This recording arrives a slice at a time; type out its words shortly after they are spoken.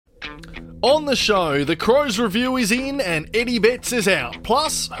On the show, the Crows review is in and Eddie Betts is out.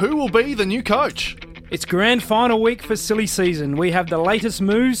 Plus, who will be the new coach? It's grand final week for silly season. We have the latest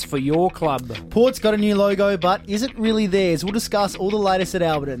moves for your club. Port's got a new logo, but is it really theirs? We'll discuss all the latest at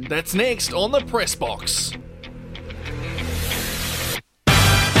Alberton. That's next on the Press Box.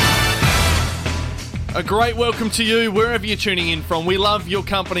 A great welcome to you wherever you're tuning in from. We love your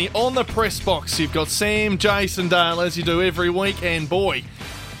company on the Press Box. You've got Sam, Jason, Dale, as you do every week, and boy,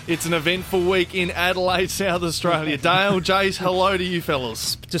 it's an eventful week in Adelaide, South Australia. Dale, Jace, hello to you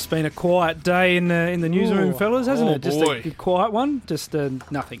fellas. Just been a quiet day in the newsroom, fellas, hasn't it? Just boy. a quiet one. Just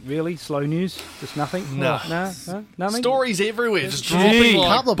nothing really. Slow news. Just nothing. No. Nothing. Stories everywhere, just Gee. dropping A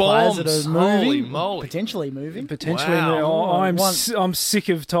like couple of players bombs. that are moving, Holy moly. potentially moving. Potentially, Wow. I'm sick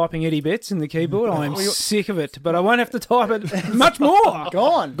of typing Eddie Betts in the keyboard. I'm sick of it, but I won't have to type it much more.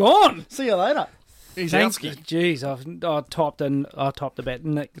 Gone. See you later. He's Thanks. outsky. Jeez, I typed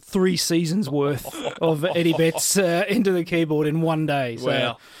about 3 seasons worth of Eddie Betts into the keyboard in one day. So,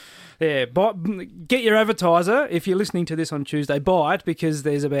 Wow. yeah, get your advertiser. If you're listening to this on Tuesday, buy it because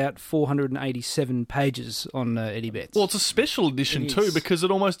there's about 487 pages on Eddie Betts. Well, it's a special edition It too is. because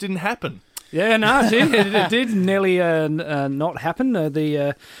it almost didn't happen. Yeah, no, it did nearly not happen.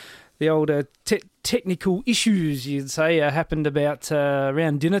 The old technical issues, you'd say, happened about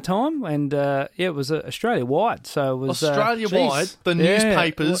around dinner time, and it was Australia wide. So it was Australia-wide, the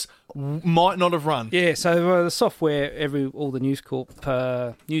newspapers might not have run. Yeah, so the software all the News Corp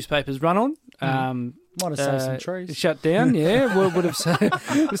newspapers run on. Might have saved some trees. Shut down, yeah. would have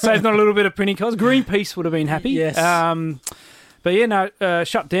saved not a little bit of printing costs. Greenpeace would have been happy. Yes. But yeah, no,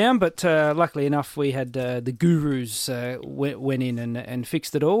 shut down. But luckily enough, we had the gurus went in and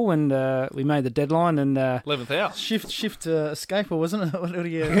fixed it all, and we made the deadline. And 11th hour. Shift escape, or wasn't it? What do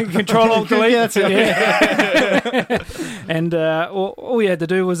you... Control Alt Delete. Yeah, that's it. Yeah. And all you had to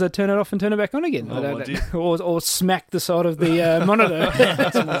do was turn it off and turn it back on again, Oh, my dear. or smack the side of the monitor.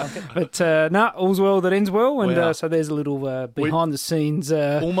 But all's well that ends well, and Wow. so there's a little behind the scenes.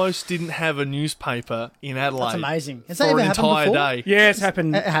 Almost didn't have a newspaper in Adelaide. That's amazing. Has for that an ever happened entire before? day. Yeah, it's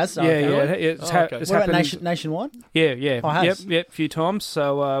happened. It has? Yeah, Okay. yeah. It's, Oh, okay. it's What about happened. nationwide? Yeah. Oh, it has? Yep, a few times.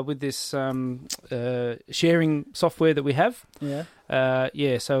 So with this sharing software that we have, Yeah.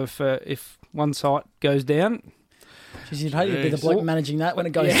 so if one site goes down, Jeez, you'd hope you'd be the Jeez. bloke managing that when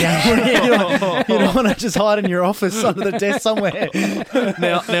it goes down. You don't want to just hide in your office under the desk somewhere.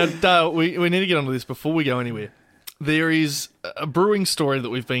 Now, Dale, we need to get onto this before we go anywhere. There is a brewing story that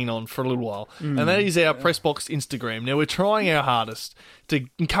we've been on for a little while, and that is our Pressbox Instagram. Now, we're trying our hardest to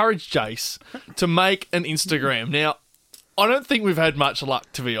encourage Jace to make an Instagram. Now, I don't think we've had much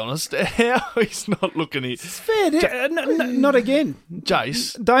luck, to be honest. How he's not looking at fair. Not again.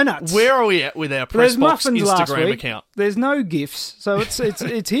 Jace, Donuts. where are we at with our There's Pressbox muffins last Instagram week. account? There's no gifts, so it's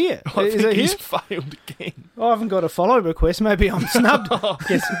here. I Is think it here? he's failed again. I haven't got a follow request. Maybe I'm snubbed.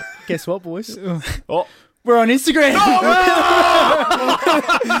 Guess what, boys? Oh, We're on Instagram.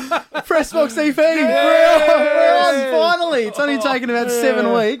 Pressbox EP. We're on, finally. It's only taken about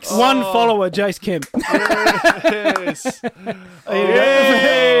 7 weeks. One follower, Jace Kemp. yes.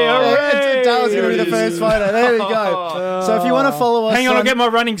 Hey, hooray. Dale's going to be the first photo. There we go. So if you want to follow us... Hang on, I'll get my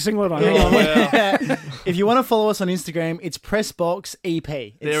running singlet on. Hang on. Wow. If you want to follow us on Instagram, it's Pressbox EP.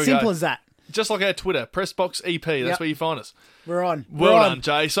 There It's we simple go. as that. Just like our Twitter, Pressbox EP. That's Yep. where you find us. We're on. Well We're done, on.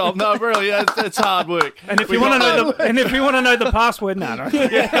 Jace. Oh, no, really, it's hard work. And if you want to know the password, no.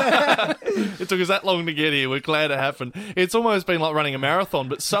 It took us that long to get here. We're glad it happened. It's almost been like running a marathon,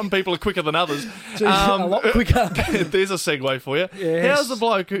 but some people are quicker than others. A lot quicker. There's a segue for you. Yes. How's the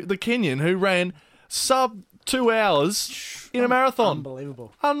bloke, the Kenyan, who ran sub 2 hours in a marathon?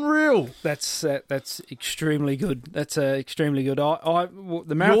 Unbelievable. Unreal. That's extremely good. That's extremely good.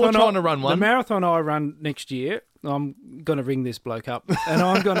 The marathon trying to run one. The marathon I run next year, I'm going to ring this bloke up and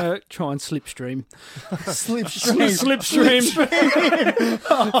I'm going to try and slipstream. Slipstream.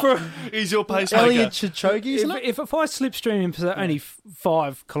 He's your pacemaker. Elliot Chichogi, isn't it? If I slipstream him for only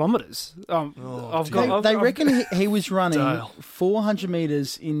 5 kilometres, They reckon he was running Dale. 400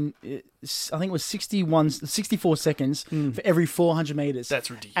 metres in, I think it was 64 seconds for every 400 metres. That's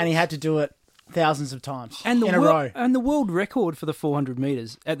ridiculous. And he had to do it thousands of times and in a row. And the world record for the 400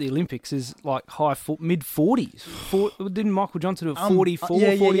 metres at the Olympics is like mid 40s. Didn't Michael Johnson do it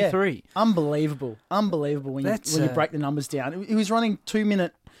 44, 43? Unbelievable when you break the numbers down. He was running 2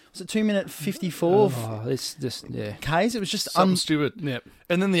 minute. Was it 2 minute 54 It's just Ks? It was just Something stupid. Yep.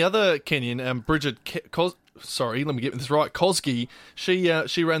 And then the other Kenyan, Bridget sorry, let me get this right. Kosgei,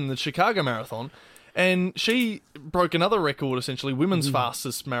 she ran the Chicago Marathon, and she broke another record, essentially, women's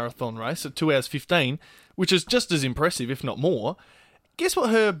fastest marathon race at 2 hours 15, which is just as impressive, if not more. guess what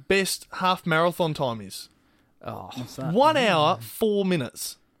her best half marathon time is? Oh, What's that? 1 hour, 4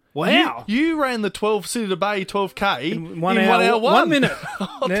 minutes. wow. You ran the 12 City to Bay 12K in 1 1 hour, hour, 1 minute.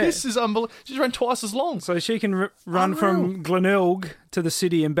 Oh, Yeah. This is unbelievable. She's ran twice as long. So she can run from Glenelg to the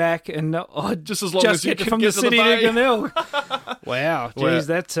city and back, and Just as long as you get can from get the to city the to bay. Glenelg. Wow, Wow. geez,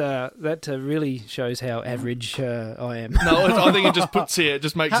 that really shows how average I am. No, I think it just puts here. It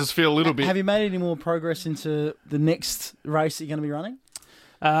just makes us feel a little bit. Have you made any more progress into the next race that you're going to be running?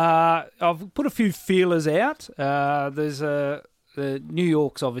 I've put a few feelers out. There's the New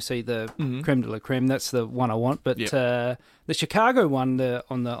York's obviously the creme de la creme. That's the one I want. But Yep. the Chicago one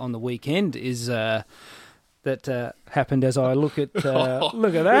on the weekend is that happened as I look at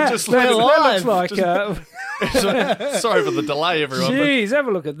look at that. just That live. looks like. Sorry for the delay, everyone. but Jeez, have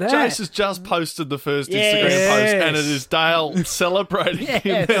a look at that. Jace has just posted the first Yes. Instagram post, and it is Dale celebrating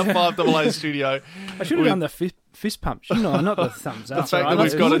in our 5AA studio. I should have done the fist pump, shouldn't I? Not the thumbs up. The fact right, that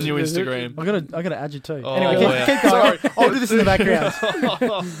we've got a that's new Instagram. I got to add you too. Oh, Anyway, wow. keep going. Sorry. I'll do this in the background.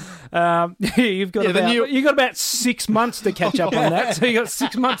 You've got the new- you've got about 6 months to catch up on that. So you got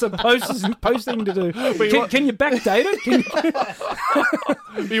 6 months of posting to do. Can you backdate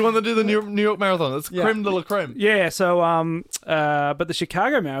it? You want to do the New York Marathon? It's Yeah. creme de la creme. Yeah. So but the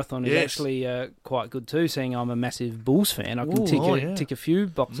Chicago Marathon is Yes. actually quite good too. Seeing I'm a massive Bulls fan, I can Ooh, tick a few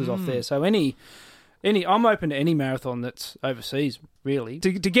boxes off there. So any I'm open to any marathon that's overseas. Really,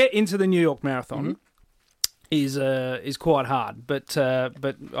 to get into the New York Marathon. Is quite hard, but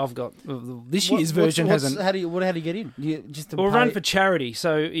I've got this year's version hasn't. How do you get in? You just to Well, pay- run for charity.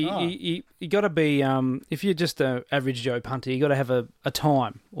 So you got to be if you're just an average Joe punter, you got to have a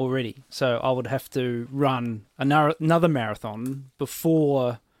time already. So I would have to run another marathon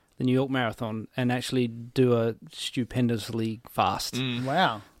before the New York Marathon and actually do a stupendously fast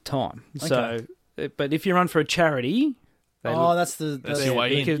Wow. time. Okay. So, but if you run for a charity, That's your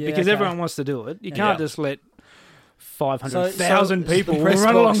way in. because, Yeah, because okay. everyone wants to do it. You can't Yeah. just let 500,000 people the press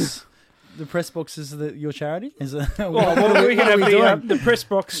run along. box, the press box is your charity? Is it? Well, we can have the press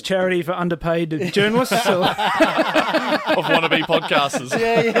box charity for underpaid journalists, or Of wannabe podcasters.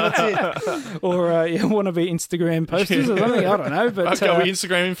 yeah, that's it. or want to be Instagram posters or something. I don't know, but Okay, are we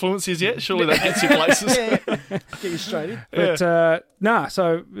Instagram influencers yet? Surely that gets you places. Yeah. Get you straight in. it's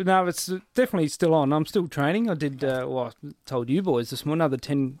definitely still on. I'm still training. I did. I told you boys this morning another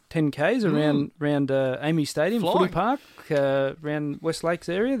 10Ks around Amy Stadium, Flying. Footy Park, around West Lakes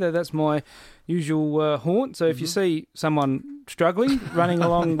area. That's my usual haunt. So if you see someone struggling running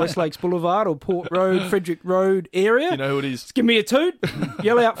along West Lakes Boulevard or Port Road, Frederick Road area, You know who it is. just give me a toot,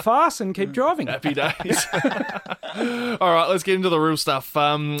 yell out fast, and keep driving. Happy days. All right, let's get into the real stuff.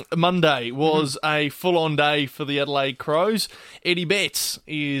 Monday was a full-on day for the Adelaide Crows. Eddie Betts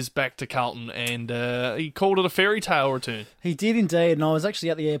is back to Carlton, and he called it a fairy tale return. He did indeed, and I was actually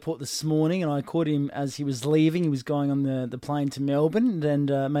at the airport this morning, and I caught him as he was leaving. He was going on the plane to Melbourne,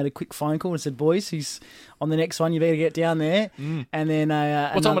 and made a quick phone call and said, "Boys, he's on the next one. You better get down there." And then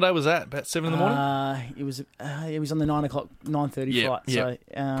What time of day was that? About 7 in the morning? It was on the 9:30 flight. Yeah.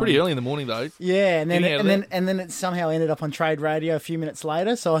 So Pretty early in the morning, though. Yeah, and then Getting out of and then it somehow ended up on Trade Radio a few minutes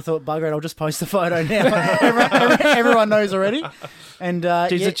later. So I thought, bugger it, I'll just post the photo now. Everyone knows already. And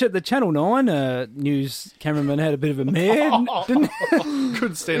Geez, the Channel 9 news cameraman had a bit of a mare, didn't he?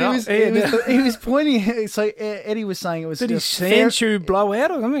 Couldn't stand up. he was pointing. So Eddie was saying it was Did a his sand shoe blow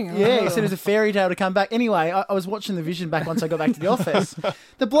out or something? Yeah, he said it was a fairy tale to come back. Anyway, I was watching the vision back once I got back to the office.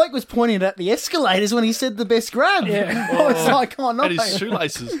 The bloke was pointing at the escalators when he said the best grab. Yeah. I was like, oh no. And his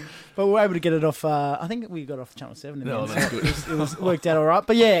shoelaces. But we were able to get it off. I think we got it off Channel 7. In the No, end, that's so good. It was worked out all right.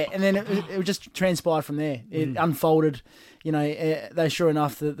 But yeah, and then it just transpired from there. It unfolded. You know, they sure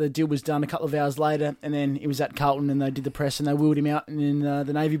enough, the deal was done a couple of hours later, and then he was at Carlton, and they did the press, and they wheeled him out in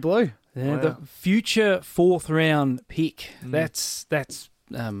the navy blue. Yeah, Wow. the future 4th round pick. That's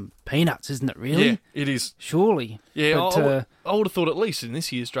peanuts, isn't it? Really? Yeah, it is. Surely. Yeah, But, I would have thought at least in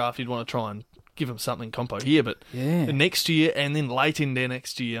this year's draft you'd want to try and give him something compo here, but Yeah. next year and then late in there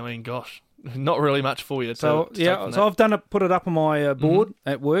next year, I mean, gosh, not really much for you. So to take from so I've put it up on my board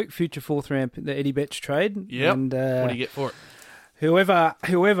at work. Future 4th round, the Eddie Betts trade. Yep. And what do you get for it? whoever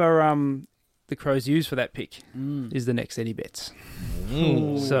the Crows use for that pick is the next Eddie Betts.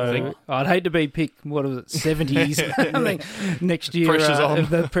 So I'd hate to be picked, what was it, 70s? I think next year Pressure's on.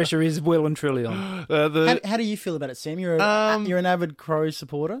 the pressure is well and truly on. How do you feel about it, Sam? You're an avid Crows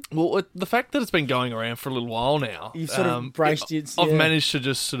supporter. Well, the fact that it's been going around for a little while now, You've sort of braced it. I've yeah. managed to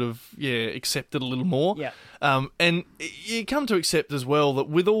just sort of accept it a little more. Yeah. And you come to accept as well that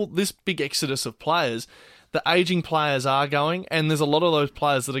with all this big exodus of players, the ageing players are going, and there's a lot of those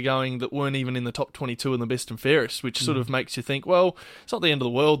players that are going that weren't even in the top 22 in the best and fairest, which sort of makes you think, well, it's not the end of the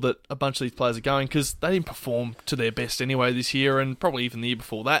world that a bunch of these players are going, because they didn't perform to their best anyway this year, and probably even the year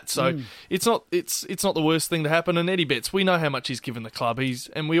before that. So it's not the worst thing to happen. And Eddie Betts, we know how much he's given the club,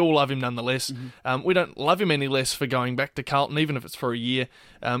 and we all love him nonetheless. We don't love him any less for going back to Carlton, even if it's for a year.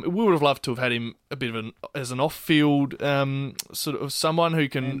 We would have loved to have had him a bit of as an off-field sort of someone who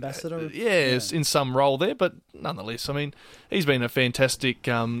can, ambassador, in some role there. But nonetheless, I mean, he's been a fantastic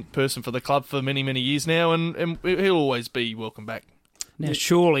person for the club for many, many years now, and he'll always be welcome back. Now,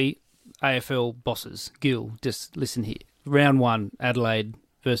 surely AFL bosses, Gil, just listen here. Round 1, Adelaide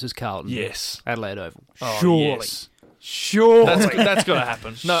versus Carlton. Yes. Adelaide Oval. Oh, Surely. yes. Surely. That's got to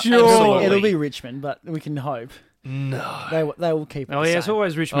happen. No, Surely. absolutely. It'll be Richmond, but we can hope. No. They will keep it. Oh, the yeah, it's same.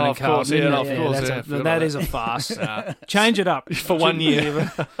 always Richmond Oh, and of course, Carlton. yeah, isn't it? of course, that's yeah, a- forgot that about is a that. farce. Change it up. For 1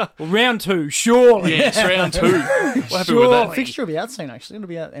 year. Well, round 2, surely. Yes, round 2. What happened with The that? fixture will be out soon, actually. It'll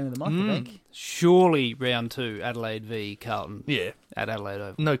be out at the end of the month, I think. Surely round 2, Adelaide v Carlton Yeah. at Adelaide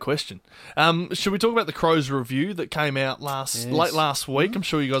Oval. No question. Should we talk about the Crows review that came out late last week? I'm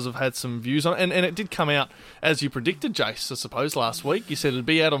sure you guys have had some views on it. And it did come out as you predicted, Jace, I suppose, last week. You said it'd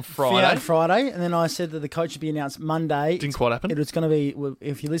be out on Friday. And then I said that the coach would be announced Monday. Didn't quite happen. It was going to be,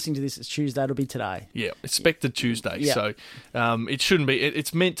 if you're listening to this, it's Tuesday, it'll be today. Yeah, expected Tuesday. Yeah. So it shouldn't be.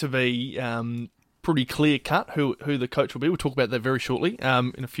 It's meant to be pretty clear cut who the coach will be. We'll talk about that very shortly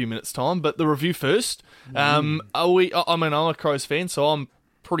in a few minutes' time. But the review first. I'm a Crows fan, so I'm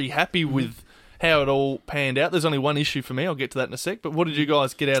pretty happy with how it all panned out. There's only one issue for me. I'll get to that in a sec. But what did you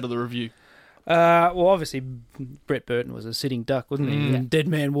guys get out of the review? Well, obviously, Brett Burton was a sitting duck, wasn't he? Dead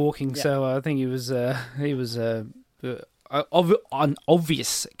man walking. Yeah. So I think he was an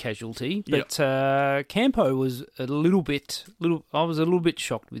obvious casualty. But Campo was I was a little bit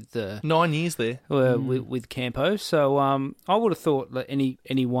shocked with 9 years there. with Campo. So I would have thought that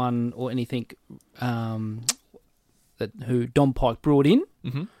anyone or anything that who Don Pike brought in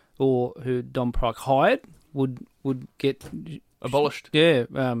or who Don Pike hired would get Abolished. Yeah,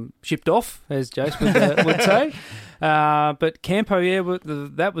 shipped off, as Jace would say. But Campo,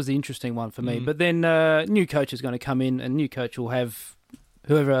 that was the interesting one for me. But then new coach is going to come in, and new coach will have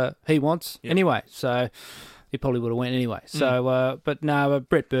whoever he wants anyway. So he probably would have went anyway. So, but no,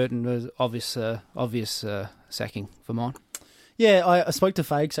 Brett Burton was obvious sacking for mine. Yeah, I spoke to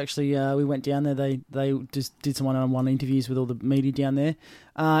Fags, actually. We went down there. They just did some one-on-one interviews with all the media down there.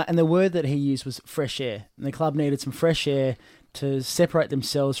 And the word that he used was fresh air. And the club needed some fresh air to separate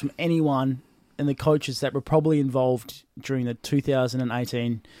themselves from anyone and the coaches that were probably involved during the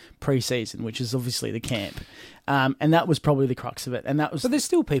 2018 pre-season, which is obviously the camp. And that was probably the crux of it. And that was. But there's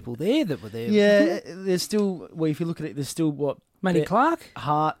still people there that were there. Yeah, there's still. Well, if you look at it, there's still Matty Clark,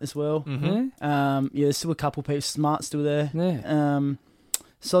 Hart as well. There's still a couple people. Smart still there. Yeah.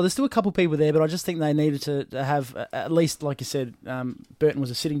 So there's still a couple people there, but I just think they needed to have at least, like you said, Burton was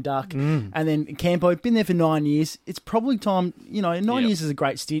a sitting duck, and then Campo been there for 9 years. It's probably time. 9 years is a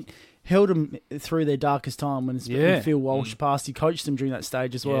great stint. Held them through their darkest time when Phil Walsh passed. He coached them during that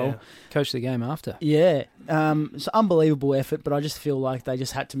stage as well. Coached the game after. Yeah. It's an unbelievable effort, but I just feel like they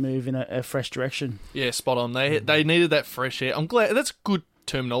just had to move in a fresh direction. Yeah, spot on. They needed that fresh air. I'm glad that's good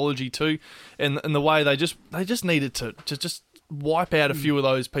terminology too, and the way they just needed to just wipe out a few of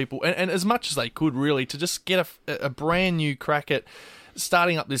those people, and as much as they could, really, to just get a brand new crack at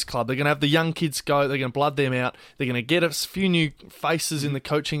starting up this club. They're going to have the young kids go, they're going to blood them out, they're going to get a few new faces in the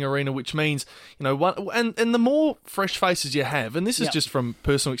coaching arena, which means, and the more fresh faces you have, and this is just from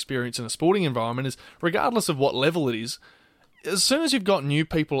personal experience in a sporting environment, is regardless of what level it is, as soon as you've got new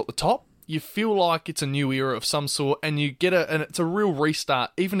people at the top, you feel like it's a new era of some sort, and you get and it's a real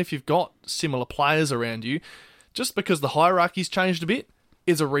restart, even if you've got similar players around you. Just because the hierarchy's changed a bit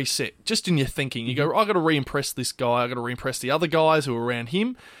is a reset. Just in your thinking. You go, I've got to re-impress this guy. I've got to re-impress the other guys who are around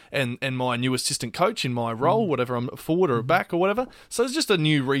him and my new assistant coach in my role, whatever I'm a forward or a back or whatever. So it's just a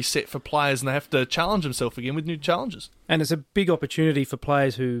new reset for players, and they have to challenge themselves again with new challenges. And it's a big opportunity for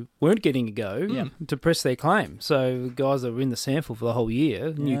players who weren't getting a go to press their claim. So the guys that were in the sample for the whole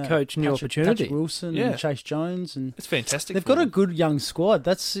year, new coach, new opportunity. Patrick Wilson and Chase Jones. And it's fantastic. They've got a good young squad.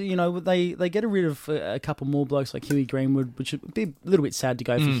 That's, they get rid of a couple more blokes like Huey Greenwood, which would be a little bit sad to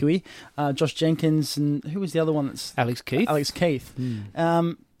go for Huey. Josh Jenkins, and who was the other one? That's Alex Keith.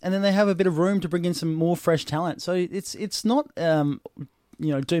 And then they have a bit of room to bring in some more fresh talent. So it's not doom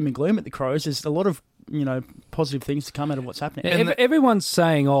and gloom at the Crows. There's a lot of positive things to come out of what's happening. And everyone's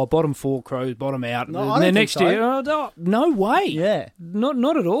saying, bottom 4 Crows, bottom out. No, and I don't then think next so. year, no way. Yeah.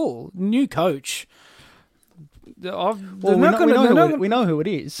 Not at all. New coach. Well, we know who it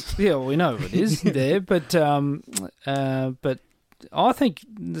is. Yeah, well, we know who it is there, but I think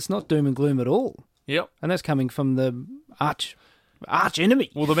it's not doom and gloom at all. Yep. And that's coming from the arch enemy.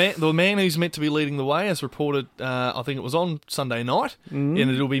 Well, the man who's meant to be leading the way, as reported, I think it was on Sunday night, and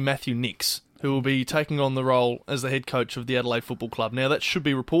it'll be Matthew Nix, who will be taking on the role as the head coach of the Adelaide Football Club. Now, that should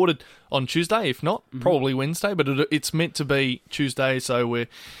be reported on Tuesday, if not, probably Wednesday, but it's meant to be Tuesday, so we're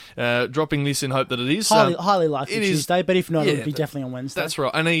dropping this in hope that it is. Highly likely Tuesday, but if not, it'll be definitely on Wednesday. That's right,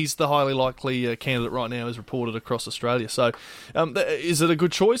 and he's the highly likely candidate right now, as reported across Australia. So, is it a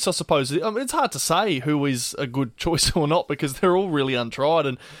good choice? I suppose. I mean, it's hard to say who is a good choice or not, because they're all really untried,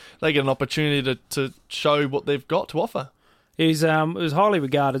 and they get an opportunity to show what they've got to offer. It was highly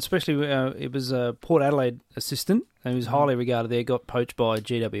regarded, especially it was a Port Adelaide assistant, and he was highly regarded there, got poached by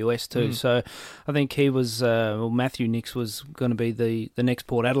GWS too. So I think he was, Matthew Nix was going to be the next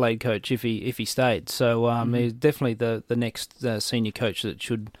Port Adelaide coach if he stayed. So he's definitely the next senior coach that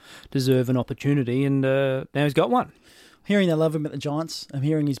should deserve an opportunity, and now he's got one. Hearing they love him at the Giants, I'm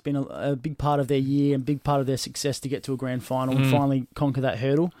hearing he's been a big part of their year and big part of their success to get to a grand final and finally conquer that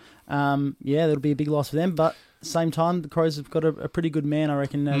hurdle. That'll be a big loss for them, but at the same time, the Crows have got a pretty good man, I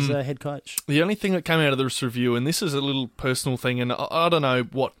reckon, as a head coach. The only thing that came out of this review, and this is a little personal thing, and I don't know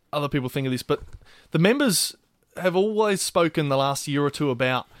what other people think of this, but the members have always spoken the last year or two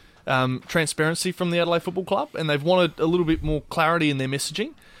about transparency from the Adelaide Football Club, and they've wanted a little bit more clarity in their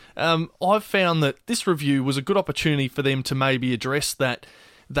messaging. I've found that this review was a good opportunity for them to maybe address that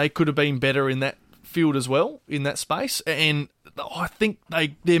they could have been better in that field as well, in that space, and I think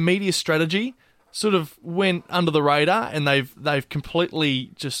their media strategy sort of went under the radar, and they've completely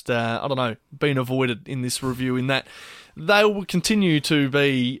just been avoided in this review, in that they will continue to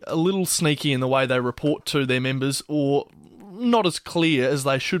be a little sneaky in the way they report to their members, or not as clear as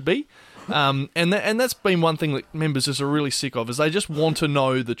they should be. And that's been one thing that members just are really sick of, is they just want to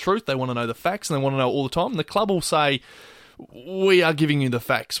know the truth, they want to know the facts, and they want to know all the time. And the club will say, we are giving you the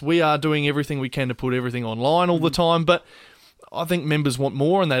facts, we are doing everything we can to put everything online all the time, but I think members want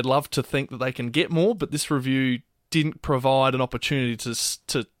more, and they'd love to think that they can get more, but this review didn't provide an opportunity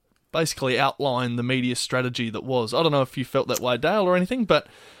to basically outline the media strategy that was. I don't know if you felt that way, Dale, or anything, but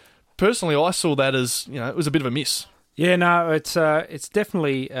personally I saw that as, it was a bit of a miss. Yeah, no, it's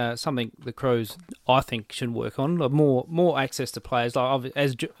definitely something the Crows, I think, should work on. More access to players. Like,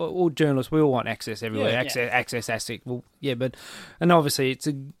 as all journalists, we all want access everywhere. Access. Well, yeah, and obviously it's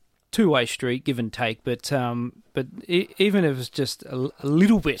a two-way street, give and take. But even if it's just a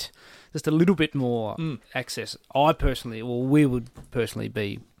little bit more access, we would personally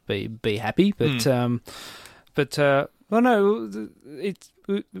be happy. But well, no, it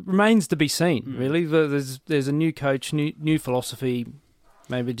remains to be seen. Really, there's a new coach, new philosophy.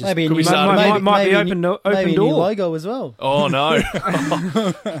 Maybe a new logo as well. Oh no!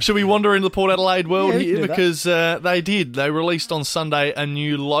 Should we wander into the Port Adelaide world here, because they did. They released on Sunday a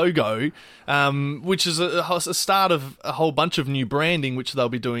new logo, which is a start of a whole bunch of new branding, which they'll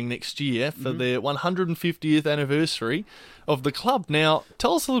be doing next year for their 150th anniversary of the club. Now,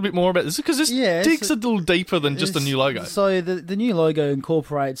 tell us a little bit more about this, because this digs a little deeper than just a new logo. So the new logo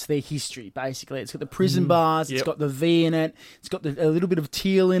incorporates their history, basically. It's got the prison bars, it's got the V in it, it's got a little bit of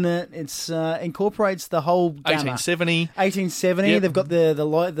teal in it. It's incorporates the whole gamma. 1870. Yep. They've got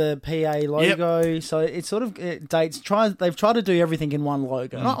the PA logo, so it sort of dates. They've tried to do everything in one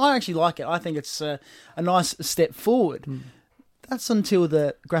logo. And I actually like it. I think it's a nice step forward. That's until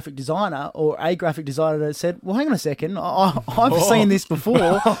the graphic designer or a graphic designer said, well, hang on a second, I've seen this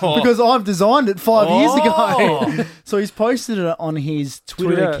before because I've designed it 5 years ago. So he's posted it on his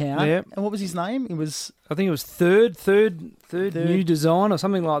Twitter account. Yep. And what was his name? I think it was third new design or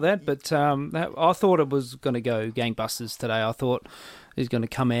something like that. But I thought it was going to go gangbusters today. I thought he's going to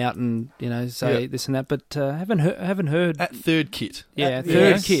come out and say this and that, but haven't heard at Third Kit. Yeah,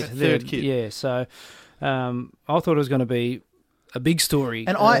 Third Kit. Yeah, so I thought it was going to be a big story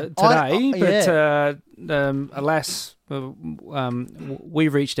today, but alas, we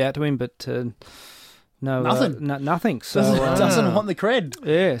reached out to him, but nothing. So doesn't want the cred.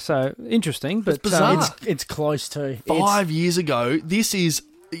 Yeah, so interesting, but it's bizarre. It's close to 5 years ago. This is.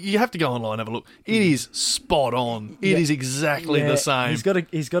 You have to go online and have a look. It is spot on. It is exactly the same. He's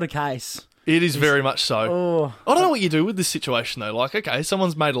got a case. It is very much so. Oh. I don't know what you do with this situation though. Like, okay,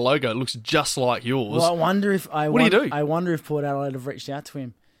 someone's made a logo that looks just like yours. Well, I wonder if what do you do? I wonder if Port Adelaide have reached out to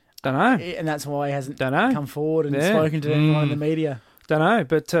him. Don't know, and that's why he hasn't come forward and spoken to anyone in the media. Don't know,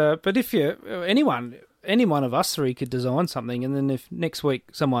 but if any one of us three could design something, and then if next week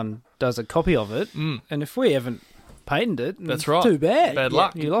someone does a copy of it, and if we haven't patented it, that's right. Too bad. Bad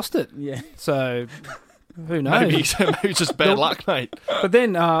luck. You lost it. Yeah. So. Who knows? Maybe it's just bad luck, mate. But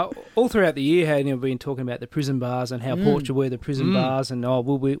then all throughout the year, we've been talking about the prison bars and how Port should wear the prison bars, and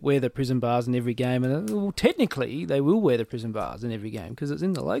will we wear the prison bars in every game? And well, technically, they will wear the prison bars in every game because it's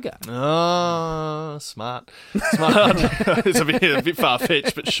in the logo. Oh, smart. It's a bit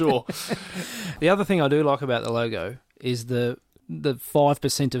far-fetched, but sure. The other thing I do like about the logo is the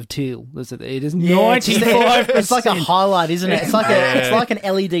 5% of teal. It is 95%. It's like a highlight, isn't it? It's like it's like an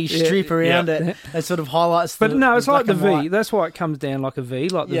LED strip around it that sort of highlights. But no, it's like the black V. and white. That's why it comes down like a V,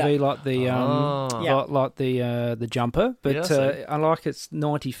 like the V, like the like the jumper. But I like it's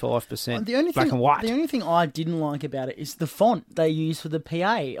 95% black and white. The only thing I didn't like about it is the font they use for the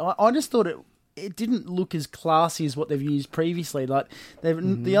PA. I just thought it didn't look as classy as what they've used previously. Like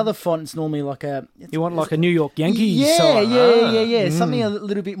the other font's normally like a. You want like a New York Yankees? Yeah. Something a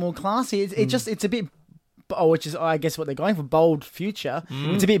little bit more classy. It's a bit. Which is, I guess, what they're going for, bold future.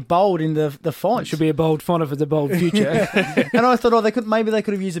 It's a bit bold in the font. It should be a bold font if it's a bold future. And I thought, maybe they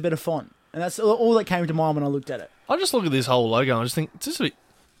could have used a better font. And that's all that came to mind when I looked at it. I just look at this whole logo and I just think, it's just a bit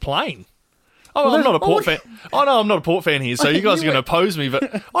plain. Oh, I'm not a Port fan. Oh, no, I'm not a Port fan here, so you guys are going to oppose me,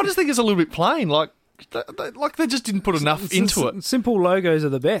 but I just think it's a little bit plain. Like they just didn't put enough into it. Simple logos are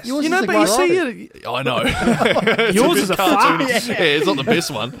the best. Yours You know, is a but you great see writing. it. I know. Yours is a cartoon. Yeah, it's not the best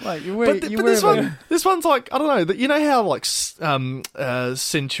one. Like, But this one's like, I don't know. You know how like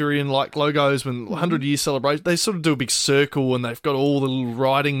Centurion like logos when 100-year celebration, they sort of do a big circle and they've got all the little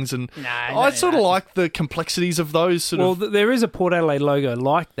writings and I sort of like the complexities of those sort of. Well, there is a Port Adelaide logo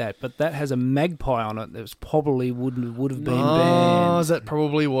like that, but that has a magpie on it that was probably would have been banned. Is that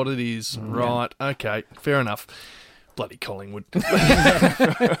probably what it is? Right. Okay. Fair enough. Bloody Collingwood.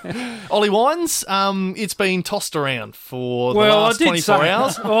 Ollie Wines, it's been tossed around for the last 24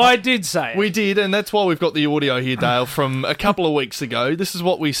 hours. I did say it. We did, and that's why we've got the audio here, Dale, from a couple of weeks ago. This is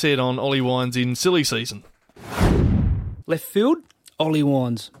what we said on Ollie Wines in silly season. Left field, Ollie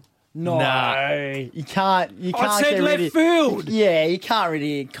Wines. No, you can't. I said get rid left of, field. Yeah, you can't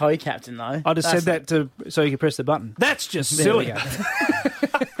really co-captain though. I just said that so you can press the button. That's just There we silly. go.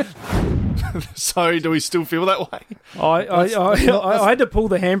 So, do we still feel that way? I had to pull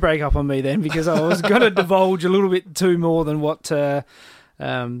the handbrake up on me then because I was going to divulge a little bit too more than what Sam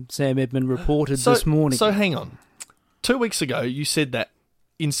Edmund reported this morning. So, hang on. 2 weeks ago, you said that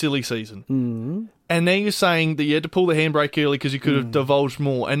in silly season. And now you're saying that you had to pull the handbrake early because you could have divulged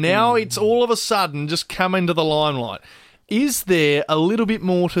more. And now it's all of a sudden just come into the limelight. Is there a little bit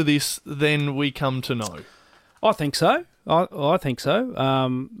more to this than we come to know? I think so. I think so. I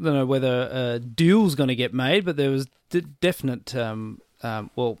don't know whether a deal's going to get made, but there was definite.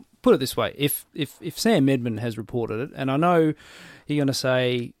 Well, put it this way: if Sam Edmund has reported it, and I know you're going to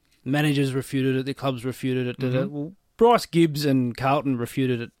say managers refuted it, the clubs refuted it. Well, Bryce Gibbs and Carlton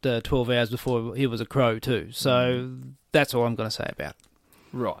refuted it 12 hours before he was a Crow too. So that's all I'm going to say about it.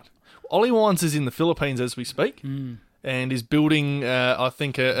 Right. Ollie Wines is in the Philippines as we speak. And is building, I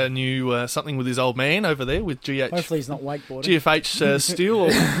think, a new something with his old man over there with Hopefully he's not wakeboarding. GFH Steel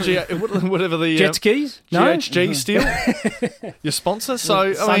or whatever the Jet skis, GHG Steel, your sponsor. So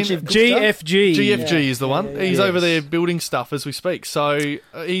I mean, GFG is the one. He's over there building stuff as we speak. So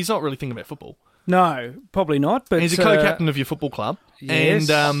he's not really thinking about football. No, probably not. But he's a co-captain of your football club, yes.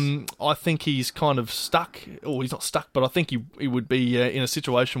 And I think he's kind of stuck. Or he's not stuck, but I think he would be in a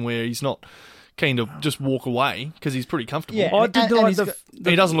situation where he's not keen to just walk away because he's pretty comfortable. Yeah, I did like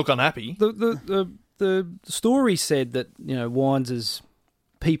he doesn't look unhappy. The story said that Wines'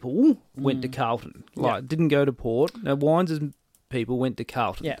 people went to Carlton, didn't go to Port. Now Wines' people went to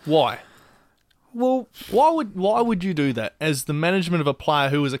Carlton. Yeah. Why? Well, why would you do that as the management of a player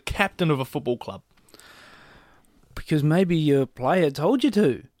who is a captain of a football club? Because maybe your player told you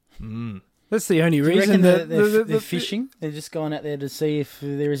to. That's the only reason. They're fishing. They're just going out there to see if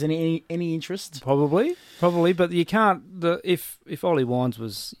there is any interest. Probably, but you can't. If Ollie Wines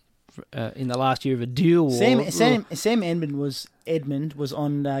was in the last year of a deal, Sam Edmund was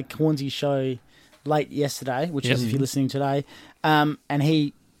on Cornsey's show late yesterday, which is if you're listening today, and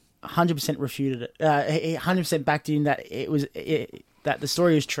he 100% refuted it. He 100% backed in that that the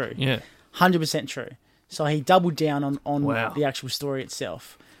story is true. Yeah, 100% true. So he doubled down on the actual story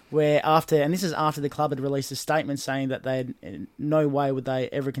itself. Where and this is after the club had released a statement saying that they had in no way would they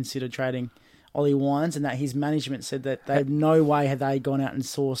ever consider trading Ollie Wines, and that his management said that they no way had they gone out and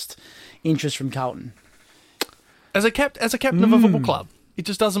sourced interest from Carlton. As a captain of a football club, it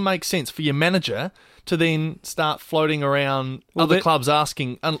just doesn't make sense for your manager to then start floating around other clubs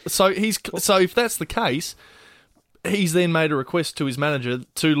asking. So if that's the case, he's then made a request to his manager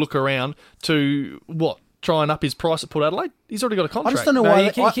to look around to what? try and up his price at Port Adelaide? He's already got a I contract. just don't know No,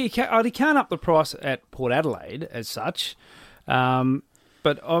 why. he can't up the price at Port Adelaide as such.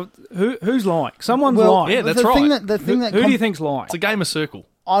 But who's lying? Someone's lying. Yeah, that's the right. Thing that, the thing that Who do you think's lying? It's a game of circle.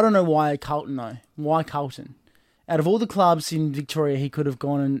 I don't know why Carlton though. Why Carlton? Out of all the clubs in Victoria, he could have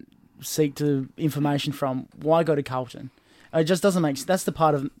gone and seek to information from. Why go to Carlton? It just doesn't make. That's the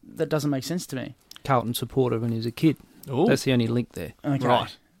part of that doesn't make sense to me. Carlton supporter when he was a kid. Ooh. That's the only link there. Okay.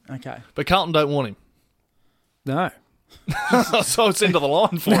 Right. Okay. But Carlton don't want him. No. So it's into the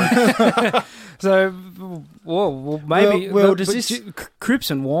line for him. So, well maybe. Well, does this- Cripps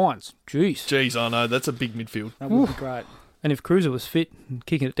and Wines? Jeez. Jeez, I know. That's a big midfield. That would be great. And if Cruiser was fit, and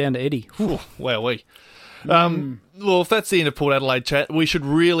kicking it down to Eddie. Wowee. Well, if that's the end of Port Adelaide chat, we should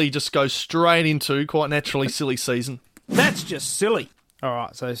really just go straight into, quite naturally, silly season. That's just silly. All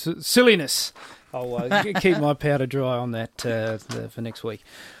right, so silliness. I'll keep my powder dry on that for next week.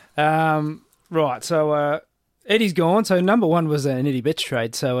 Right, so Eddie's gone. So number one was an Eddie Betts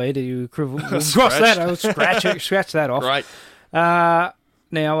trade. So Eddie, we'll cross that. I'll scratch that off. Right.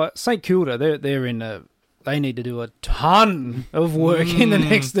 Now St Kilda, they're in. They need to do a ton of work in the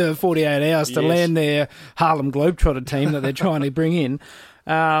next 48 hours to land their Harlem Globetrotter team that they're trying to bring in.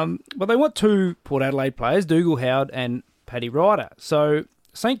 But they want two Port Adelaide players, Dougal Howard and Paddy Ryder. So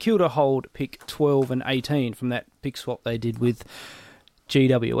St Kilda hold pick 12 and 18 from that pick swap they did with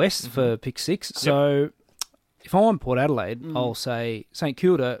GWS for pick 6. So if I'm Port Adelaide, I'll say St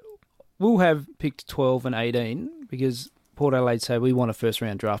Kilda will have picked 12 and 18 because Port Adelaide say we want a first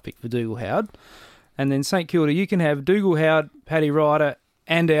round draft pick for Dougal Howard. And then St Kilda, you can have Dougal Howard, Paddy Ryder,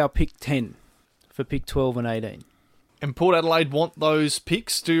 and our pick 10 for pick 12 and 18. And Port Adelaide want those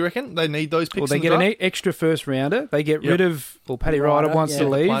picks, do you reckon? They need those picks Well, they in the get draft? an extra first rounder. They get rid of... Well, Paddy Ryder wants to yeah.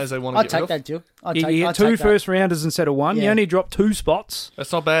 leave. Players they want to I'd get take rid of. that deal. You get two first rounders instead of one. You Yeah. only drop 2 spots.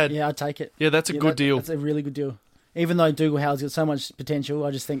 That's not bad. Yeah, I'd take it. Yeah, that's a good deal. That's a really good deal. Even though Dougal Howard's got so much potential,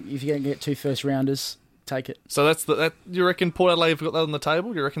 I just think if you're going to get 2 first rounders, take it. So that's that. You reckon Port Adelaide have got that on the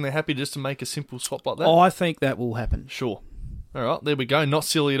table? Do you reckon they're happy just to make a simple swap like that? I think that will happen. Sure. All right, there we go. Not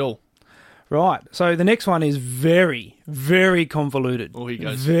silly at all. Right. So the news one is very, very convoluted. Oh, here he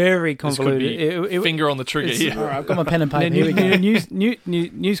goes. Very This could be convoluted. finger on the trigger here. All right, I've got my pen and paper. Here we go.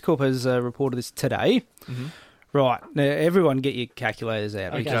 News Corp has reported this today. Mm-hmm. Right. Now, everyone get your calculators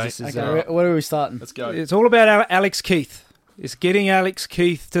out. Okay, Because this is, okay. Where are we starting? Let's go. it's all about Alex Keith. It's getting Alex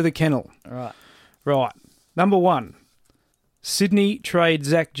Keith to the kennel. All right. Right. Number 1. Sydney trade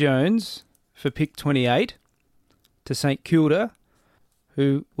Zach Jones for pick 28 to St Kilda,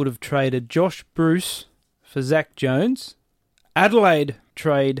 who would have traded Josh Bruce for Zach Jones. Adelaide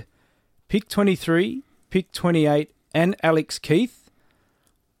trade pick 23, pick 28, and Alex Keith,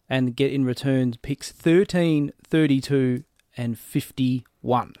 and get in return picks 13, 32, and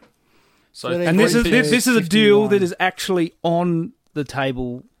 51. So And this is a deal 51. that is actually on the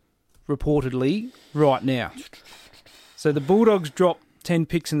table, reportedly, right now. So the Bulldogs drop 10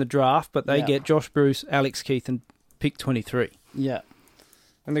 picks in the draft, but they Yeah. get Josh Bruce, Alex Keith, and pick 23. Yeah.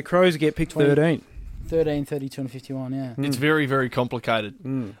 And the Crows get pick 20. 13. 13, 32, and 51, yeah. it's very, very complicated.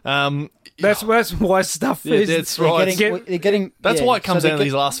 That's why stuff Yeah, is... that's They're right. getting, That's yeah, why it comes so down to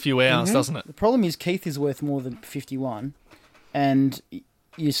these last few hours, doesn't it? The problem is Keith is worth more than 51, and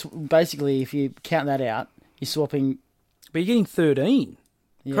basically, if you count that out, you're swapping... But you're getting 13.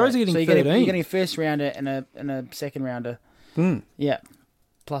 Yeah. Crows are getting so 13. you're getting a first rounder and a second rounder. Yeah.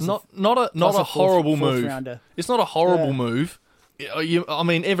 Plus Not plus a fourth- horrible fourth move. rounder. It's not a horrible Yeah. move. I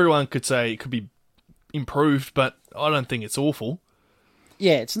mean, everyone could say it could be improved, but I don't think it's awful.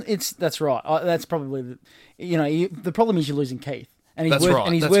 Yeah, it's that's right. That's probably the problem is you're losing Keith, and he's That's worth right,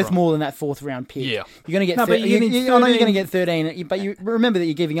 and he's that's worth right. more than that 4th round pick. Yeah. You're going to get. No, but you're getting I know you're going to 13. get 13, but you remember that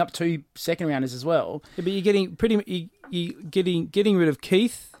you're giving up 2 second rounders as well. Yeah, but you're getting you getting rid of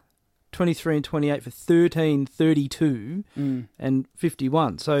Keith, 23 and 28 for 13, 32, and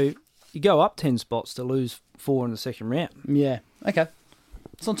 51. So you go up 10 spots to lose 4 in the second round. Yeah. Okay.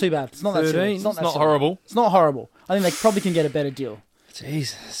 It's not too bad. It's not that 13. silly. It's not, It's that not silly. horrible. It's not horrible. I think they probably can get a better deal.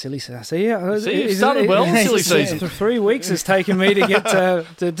 Jeez, silly. See, yeah, See, you started well, silly season. 3 weeks has taken me to get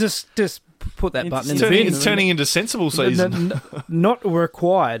to just put that button in the bin. It's turning into sensible season. Not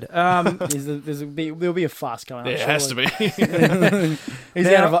required. There'll be a fast going. Yeah, it has to be. He's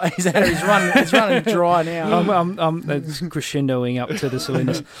running dry now. It's crescendoing up to the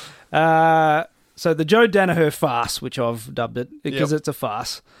silliness. So the Joe Danaher farce, which I've dubbed it because it's a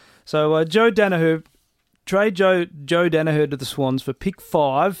farce. So Joe Danaher, trade Joe Danaher to the Swans for pick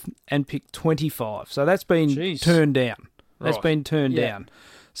 5 and pick 25. So that's been Jeez. turned down. That's Right. been turned Yeah. down.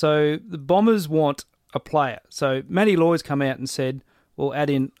 So the Bombers want a player. So Matty Lloyd's come out and said, will add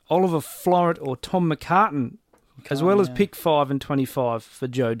in Oliver Florent or Tom McCartan, as well as pick 5 and 25 for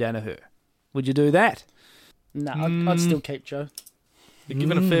Joe Danaher. Would you do that? No, I'd still keep Joe. You're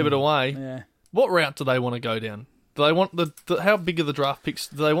giving a fair bit away. Yeah. What route do they want to go down? Do they want how big are the draft picks?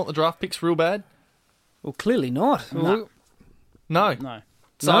 Do they want the draft picks real bad? Well, clearly not. No. No.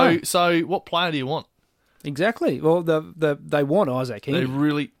 No. So what player do you want? Exactly. Well, they want Isaac They Hingy.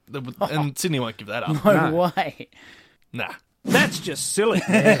 really, and Sydney won't give that up. No No. way. Nah. That's just silly.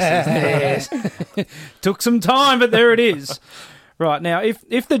 Yes. Took some time, but there it is. Right, now,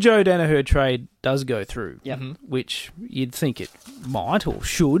 if the Joe Danaher trade does go through, Yep. which you'd think it might or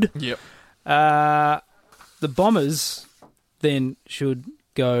should, Yep. the Bombers then should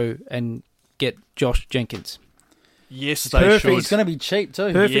go and get Josh Jenkins. Yes, they Perfect. should. It's going to be cheap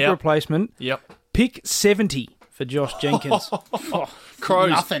too. Perfect Yep. replacement. Yep. Pick 70 for Josh Jenkins. Crows,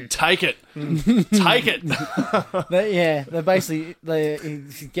 Nothing. take it. Take it. They're basically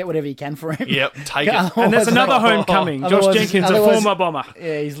you get whatever you can for him. Yep, take it. And there's another homecoming. Josh Otherwise- Jenkins, a otherwise- former Bomber.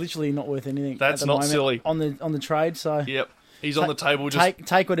 Yeah, he's literally not worth anything. That's at the not moment silly. on the trade. So Yep. He's on the table, just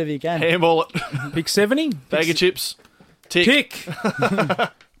take whatever you can. handball it. Pick 70. Bag of chips. Tick. Tick.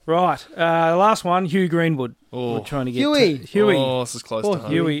 Right. Last one, Hugh Greenwood. Oh. We're trying to get Huey. Huey. Oh, this is close Poor to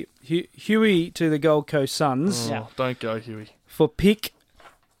home. Huey to the Gold Coast Suns Oh, don't go, Huey. for pick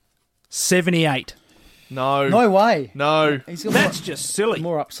 78. No. No way. No. He's got That's just silly.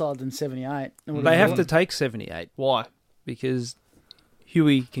 more upside than 78. They have to take 78 Why? because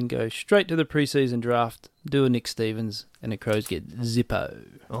Huey can go straight to the preseason draft, do a Nick Stevens, and the Crows get Zippo.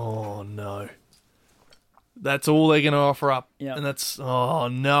 Oh, no. That's all they're going to offer up. Yep. And that's... Oh,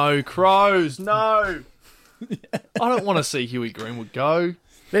 no. Crows, no. I don't want to see Huey Greenwood go.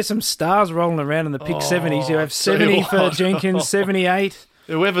 There's some stars rolling around in the pick 70s. You have tell you 70 for what. Jenkins, 78.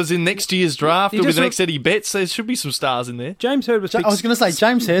 Whoever's in next year's draft You will be just the look- next Eddie Betts. There should be some stars in there. James Heard was I was going to say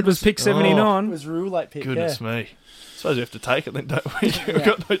James Heard was pick 79. was a real late pick. Goodness yeah. me. Suppose we have to take it then, don't we? We've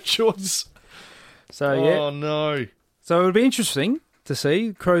got no choice. So, yeah. Oh, no. So it would be interesting to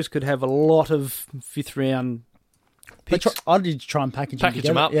see. Crows could have a lot of fifth round picks. I did try and package Package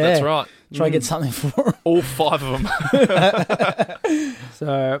them up, Yeah. that's right. Try and get something for him. All 5 of them.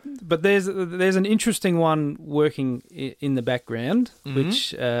 So, but there's an interesting one working in the background, Mm-hmm.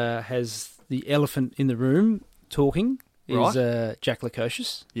 which has the elephant in the room talking. Is Right. Jack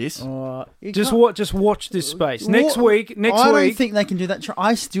Lukosius. Yes. Just watch this space. Next week. I don't think they can do that.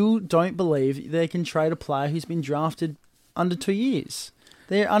 I still don't believe they can trade a player who's been drafted under 2 years.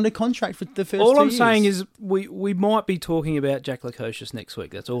 They're under contract for the first all 2 I'm years. saying is we might be talking about Jack Lukosius next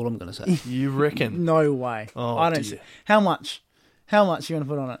week. That's all I'm going to say. You reckon? No way. Oh, I don't dear. see. How much? How much are you going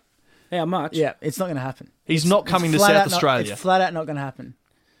to put on it? How much? Yeah, it's not going to happen. He's It's- not it's coming to flat South out not- Australia. It's flat out not going to happen.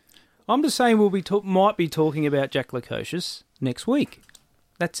 I'm just saying might be talking about Jack Lukosius next week.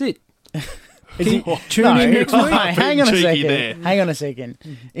 That's it. Tune in next no, week. hang on a cheeky second. there. Hang on a second.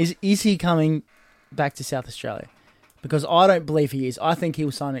 Is he coming back to South Australia? Because I don't believe he is. I think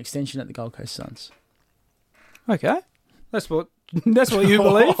he'll sign an extension at the Gold Coast Suns. Okay, that's what you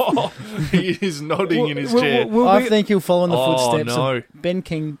believe. He is nodding in his chair. I think he'll follow in the Oh, footsteps no. of Ben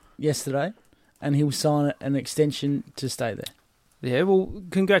King yesterday, and he'll sign an extension to stay there. Yeah, well,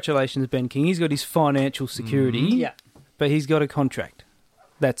 congratulations, Ben King. He's got his financial security, Yeah. but he's got a contract.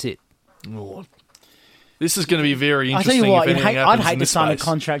 That's it. Oh. This is going to be very I tell interesting. you what, if anything I'd happens hate in to this sign space. a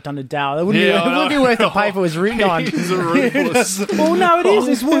contract under Dow. It wouldn't, Yeah, be, it I wouldn't be know. worth the paper it was written on. He's ruthless. Well, no, it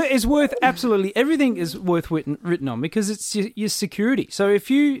is. It's worth absolutely everything is worth written on because it's your security. So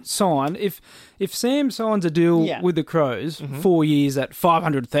if you sign, if Sam signs a deal Yeah. with the Crows 4 years at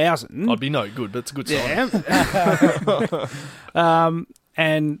 500,000, I'd be no good, but it's a good sign. yeah.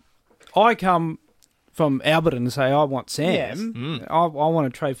 And I come from Alberton and say I want Sam. Yes. I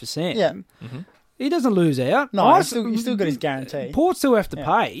want to trade for Sam. Yeah. He doesn't lose out. No, I you still got his guarantee. Port still have to Yeah.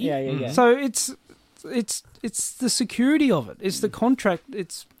 pay. Yeah. So it's the security of it. It's the contract.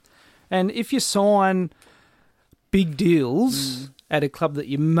 And if you sign big deals at a club that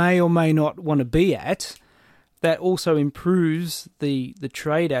you may or may not want to be at, that also improves the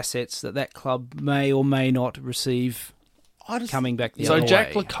trade assets that club may or may not receive coming back the So other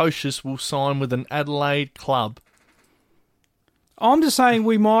Jack way. Lukosius will sign with an Adelaide club. I'm just saying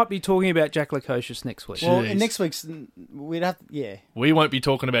we might be talking about Jack Lukosius next week. Well, Jeez. in next week's, we'd have we We won't be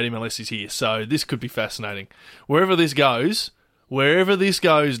talking about him unless he's here, so this could be fascinating. Wherever this goes, wherever this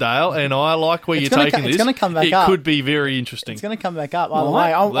goes, Dale, and I like where It's you're gonna taking co- this. it's gonna come back it up. could be very interesting. It's going to come back up. By the Right.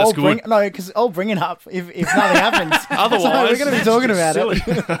 way, Well, that's good. because I'll bring it up if nothing happens. Otherwise, So we're going to be talking about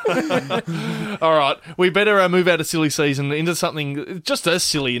it. All right, we better move out of silly season into something just as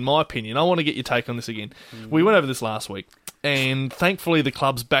silly, in my opinion. I want to get your take on this again. We went over this last week, and thankfully the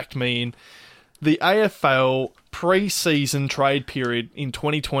clubs backed me in. The AFL pre-season trade period in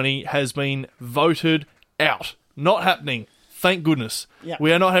 2020 has been voted out. Not happening. Thank goodness. Yeah.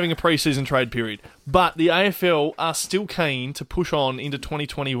 We are not having a pre-season trade period. But the AFL are still keen to push on into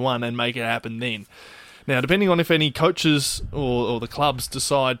 2021 and make it happen then. Now, depending on if any coaches or the clubs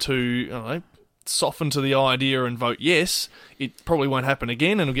decide to, I don't know, soften to the idea and vote yes, it probably won't happen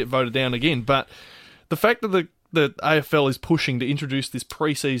again and it'll get voted down again. But the fact that the AFL is pushing to introduce this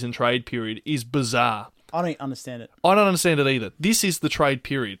pre-season trade period is bizarre. I don't understand it. I don't understand it either. This is the trade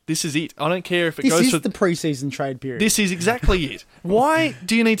period. This is it. I don't care if it This goes is for... the pre-season trade period. This is exactly it. Why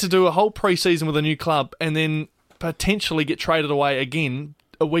do you need to do a whole pre-season with a new club and then potentially get traded away again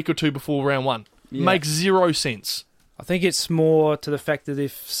a week or two before round one? Yeah. Makes zero sense. I think it's more to the fact that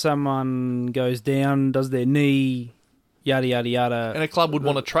if someone goes down, does their knee, yada, yada, yada. And a club would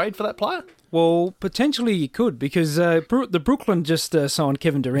want to trade for that player? Well, potentially you could, because the Brooklyn just signed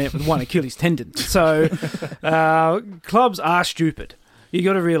Kevin Durant with one Achilles tendon. So clubs are stupid. You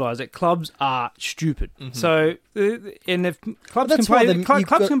got to realise that clubs are stupid. Mm-hmm. So, and if clubs can that's why play,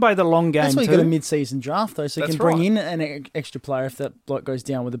 clubs can play the long game That's why you too. got a mid-season draft, though, so you That's can bring right. in an extra player if that bloke goes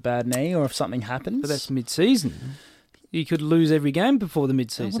down with a bad knee or if something happens. But that's mid-season. You could lose every game before the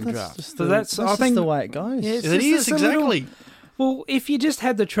mid-season Well, draft. Just So the, that's I just think the way it goes. Yeah, it's It just is, a little- exactly. Well, if you just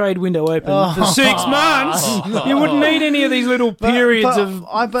had the trade window open for 6 months, you wouldn't need any of these little periods of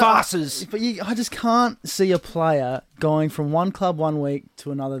farces. But I just can't see a player going from one club 1 week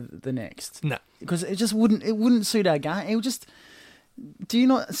to another the next. No. Because it just wouldn't suit our game. It would just. Do you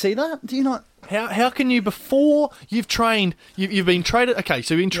not see that? Do you not? How can you, before you've trained, you've been traded, okay,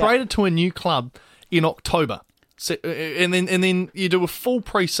 so you've been Yeah. traded to a new club in October. So, and then you do a full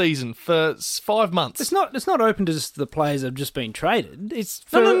pre-season for 5 months. It's not open to just the players that have just been traded. It's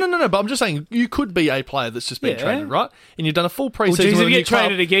for, No. But I'm just saying you could be a player that's just been Yeah. traded, right? And you've done a full Well, pre-season geez, with if a you new get traded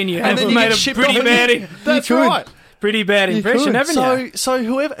club, again, you and have then you made get a shipped pretty off bad. That's could. right. Pretty bad impression, could. haven't you? So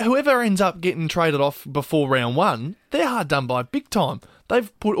whoever ends up getting traded off before round one, they're hard done by big time. They've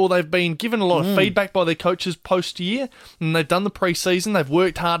been given a lot of feedback by their coaches post year, and they've done the pre-season. They've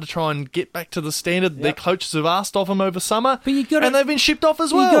worked hard to try and get back to the standard that their coaches have asked of them over summer. But you gotta- and they've been shipped off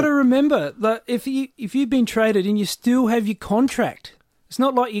as well. You got to remember that if you've been traded and you still have your contract, it's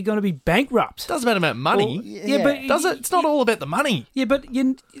not like you're going to be bankrupt. Doesn't matter about money, Well, yeah, but does it? It's not all about the money. Yeah, but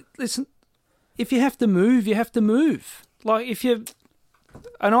listen. If you have to move, you have to move. Like if you,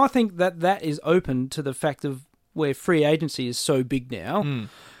 and I think that is open to the fact of where free agency is so big now.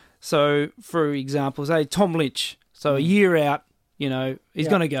 So, for example, say Tom Lynch. So a year out, he's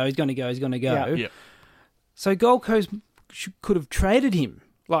going to go. He's going to go. He's going to go. Yeah. Yeah. So Gold Coast could have traded him.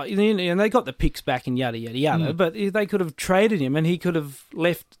 Like, and they got the picks back and yada yada yada. But they could have traded him, and he could have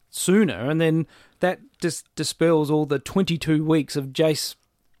left sooner. And then that just dispels all the 22 weeks of Jace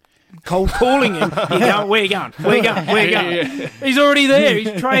cold calling him. You're going, where you going? Where you going? Where you going? Yeah. He's already there.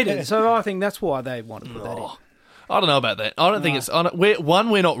 He's traded. So I think that's why they want to put that in. I don't know about that. I don't think it's.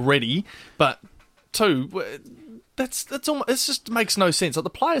 We're not ready, but two, that's almost, it just makes no sense. Like the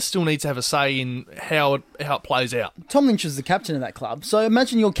players still need to have a say in how it plays out. Tom Lynch is the captain of that club. So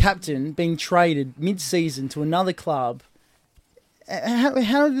imagine your captain being traded mid-season to another club. How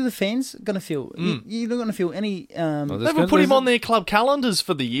are the fans going to feel? You're not going to feel any. They've put him on their club calendars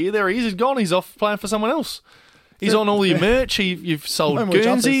for the year. There he is. He's gone. He's off playing for someone else. He's on all your merch. You've sold No more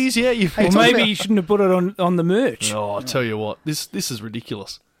Guernseys. Yeah, you've. Hey, Well, talk maybe about- you shouldn't have put it on the merch. Oh, I'll tell you what. This is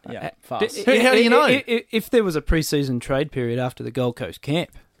ridiculous. Yeah, fast. How do you know? If there was a pre-season trade period after the Gold Coast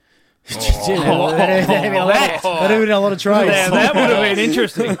camp, That'd have been a lot of trades. that would have been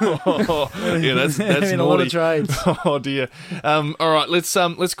interesting. Yeah, that's been a lot naughty. of trades. Oh dear. All right,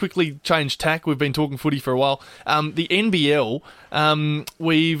 let's quickly change tack. We've been talking footy for a while. The NBL.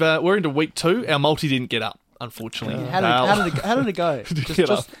 We're into week 2. Our multi didn't get up, unfortunately. How did it go? Get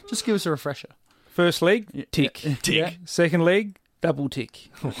up. Just give us a refresher. First league, tick. Tick. Yeah. Second league, double tick.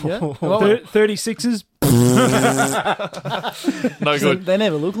 Yeah. 36ers, No good. They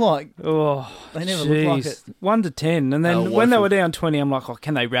never look like. Oh, They never look like jeez. it. 1 to 10, and then Oh, when they woeful. were down 20, I'm like, oh,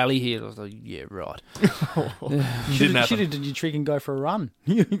 can they rally here? I was like, yeah, right. Didn't Should happen. have did your trick and go for a run.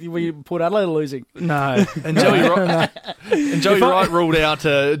 We Port Adelaide are losing. No, And Joey Wright ruled out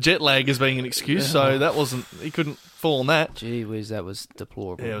jet lag as being an excuse, so that wasn't. He couldn't fall on that. gee whiz, that was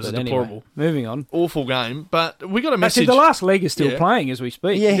deplorable. Yeah, it was But anyway, deplorable. Moving on. Awful game, but we got a Actually, message. the last leg is still Yeah. playing as we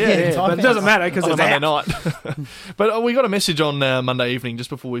speak. Yeah, but it doesn't matter because on a it's Monday out. night. But we got a message on Monday evening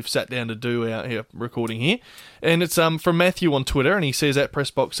just before we've sat down to do our recording here, and it's from Matthew on Twitter, and he says at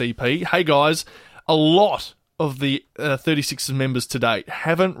PressBoxEP, "Hey guys, a lot of the 36ers members to date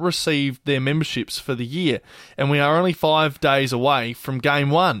haven't received their memberships for the year, and we are only 5 days away from Game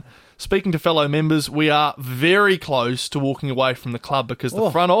 1. Speaking to fellow members, we are very close to walking away from the club because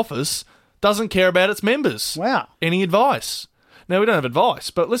the front office doesn't care about its members. Wow. Any advice?" Now, we don't have advice,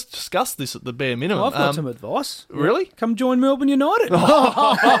 but let's discuss this at the bare minimum. I've got some advice. Really? Come join Melbourne United.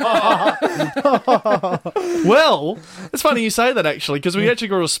 Well, it's funny you say that, actually, because we actually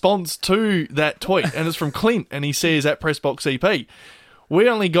got a response to that tweet, and it's from Clint, and he says at PressBoxEP, "We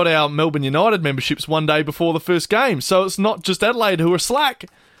only got our Melbourne United memberships 1 day before the first game, so it's not just Adelaide who are slack."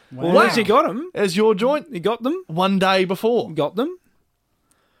 Well, at least you got them. As your joint, You got them. 1 day before. Got them.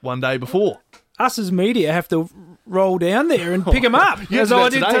 1 day before. Us as media have to roll down there and pick them up, You as did I that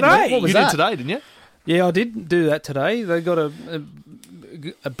did didn't today. you? You did today, didn't you? Yeah, I did do that today. They got a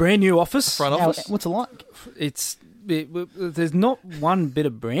brand new office. Front office. What's it like? There's not one bit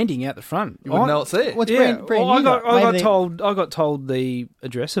of branding out the front. You wouldn't know it's there. What's Yeah, brand well, new? I got told the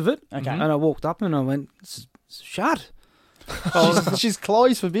address of it, Okay. and I walked up and I went, "Shut." She's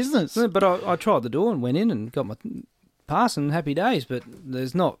closed for business. But I tried the door and went in and got my pass and happy days. But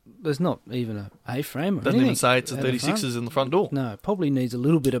there's not even a A-frame or Doesn't anything. even say it's a at the front. 36ers in the front door. No, probably needs a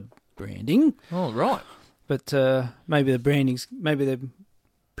little bit of branding. Oh, right. But maybe they're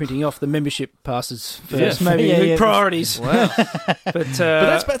printing off the membership passes first. Yeah. Maybe Yeah. priorities. Wow. But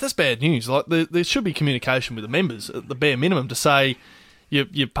That's bad news. Like there should be communication with the members at the bare minimum to say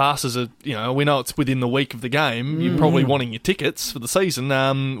your passes are, we know it's within the week of the game. You're probably wanting your tickets for the season.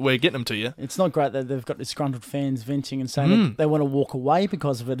 We're getting them to you. It's not great that they've got disgruntled fans venting and saying that they want to walk away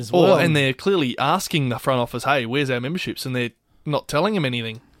because of it as well. Or and they're clearly asking the front office, "Hey, where's our memberships?" And they're not telling them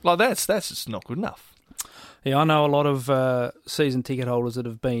anything. Like that's just not good enough. yeah, I know a lot of season ticket holders that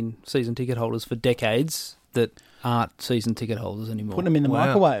have been season ticket holders for decades that aren't season ticket holders anymore. Putting them in the Wow.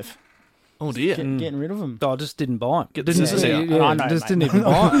 microwave. Oh dear. Getting rid of them. I just didn't buy them. Get the didn't, scissors out. I know, just mate. didn't even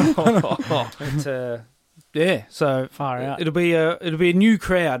buy them. Yeah, so Far out. it'll be a new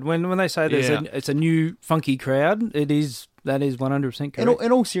crowd. When they say Yeah. it's a new funky crowd, that is 100% correct.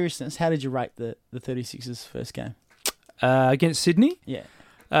 In all seriousness, how did you rate the 36ers first game? Against Sydney, Yeah.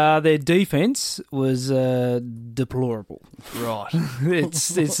 their defense was deplorable. Right.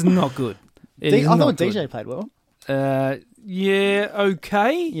 It's not good. It is I not thought good. DJ played well. Yeah,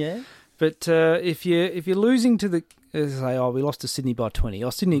 okay. Yeah. But if you're losing to the say, we lost to Sydney by 20.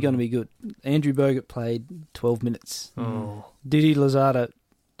 Sydney going to be good. Andrew Bogut played 12 minutes. Oh. Didi Lozada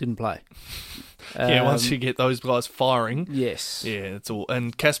didn't play. Yeah, once you get those guys firing, Yes. yeah, it's all.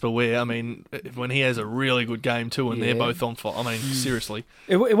 And Casper Ware, I mean, when he has a really good game too, and they're Yeah. both on fire. I mean, seriously.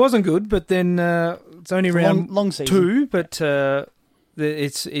 It wasn't good, but then it's only round long season. 2, but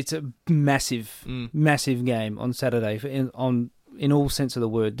it's a massive game on Saturday in all sense of the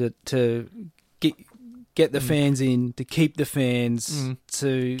word to get the fans in, to keep the fans,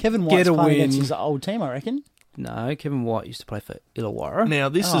 to Kevin White's get a playing win. against his old team, I reckon. No, Kevin White used to play for Illawarra. Now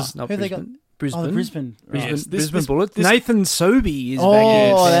this is Not Who they Brisbane. Oh, the Brisbane. Brisbane. Right. Yes, Brisbane Bullets. Nathan Sobey is Oh, back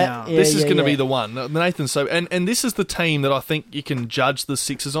in that- town. yeah. this is going to be the one, Nathan. So, and this is the team that I think you can judge the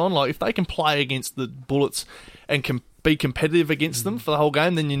Sixers on. Like if they can play against the Bullets and can be competitive against them for the whole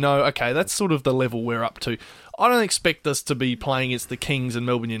game, then you know, okay, that's sort of the level we're up to. I don't expect us to be playing against the Kings and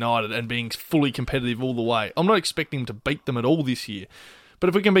Melbourne United and being fully competitive all the way. I'm not expecting to beat them at all this year. But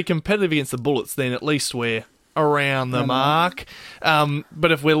if we can be competitive against the Bullets, then at least we're around the mark.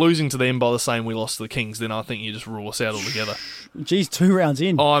 But if we're losing to them by the same we lost to the Kings, then I think you just rule us out altogether. Geez, 2 rounds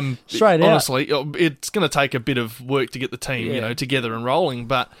in. I'm Straight out. honestly, it's going to take a bit of work to get the team, together and rolling.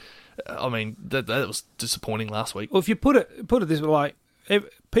 But I mean, that was disappointing last week. Well, if you put it this way, like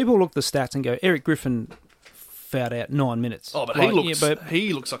people look at the stats and go, Eric Griffin fouled out 9 minutes. Oh, but like,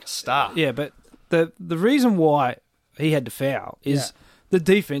 he looks like a star. yeah, but the reason why he had to foul is the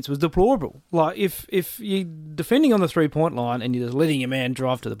defense was deplorable. Like if you're defending on the 3-point line and you're just letting your man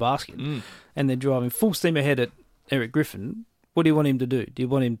drive to the basket and they're driving full steam ahead at Eric Griffin, what do you want him to do? Do you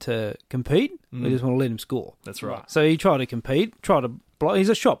want him to compete or do you just want to let him score? That's right. So he tried to compete, tried to He's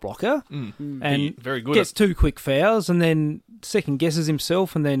a shot blocker, and very good. gets 2 quick fouls, and then second guesses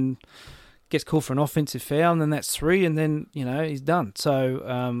himself, and then gets called for an offensive foul, and then that's 3, and then he's done.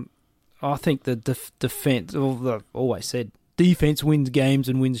 So I think the defense. I've always said defense wins games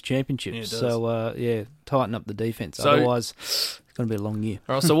and wins championships. Yeah, it does. So tighten up the defense. So- Otherwise, it's going to be a long year.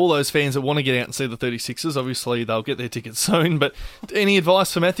 All right, so all those fans that want to get out and see the 36ers, obviously they'll get their tickets soon. But any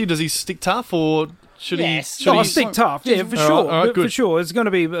advice for Matthew? Does he stick tough or should Yes. he? Should I he stick tough, yeah, for All right, sure. all right, For good. sure, it's going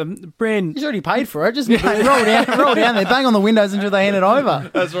to be brand. He's already paid for it. Just roll down there, bang on the windows until they hand it over.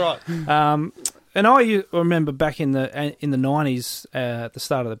 That's right. And I remember back in the 90s, at the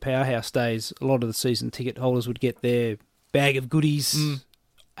start of the Powerhouse days, a lot of the season ticket holders would get their bag of goodies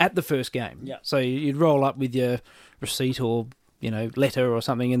at the first game. Yeah. So you'd roll up with your receipt or letter or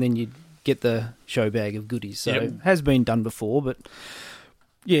something, and then you'd get the show bag of goodies. So Yep. it has been done before, but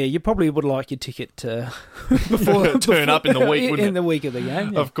yeah, you probably would like your ticket before Turn up in the week, wouldn't in it? the week of the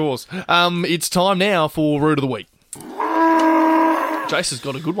game. Yeah. Of course. It's time now for Root of the Week. Jace has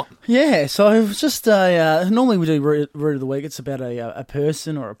got a good one. Yeah, so it was just normally we do root of the week. It's about a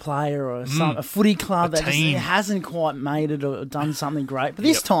person or a player or a footy club A that just team. hasn't quite made it or done something great. But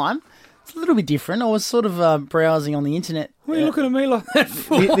this time, it's a little bit different. I was sort of browsing on the internet Why are you looking at me like that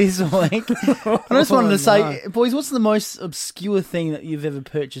for? this week. I just wanted to say, no. boys, what's the most obscure thing that you've ever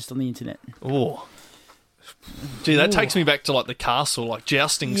purchased on the internet? Oh. Gee, that takes me back to like the castle, like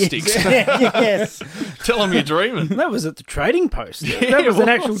jousting sticks. Yes. Tell them you're dreaming. That was at the Trading Post. Yeah, that was it an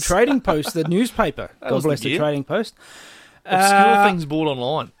actual was. Trading Post, the newspaper. God was the bless the gear. Trading Post. Obscure things bought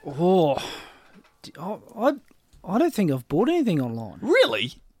online. I don't think I've bought anything online.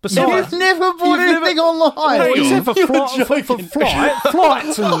 Really? You've never bought anything online. Hang on. Except for,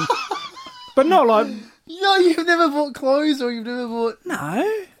 flights and... But not like... No, you've never bought clothes or you've never bought... No.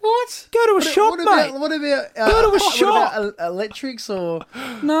 What? Go to a shop, mate. What about Go to a what shop. about electrics or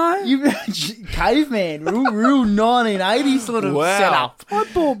No. you caveman, real 1980s sort of Wow. setup? I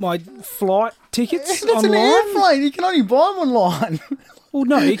bought my flight tickets That's an online. airplane. You can only buy them online. Well,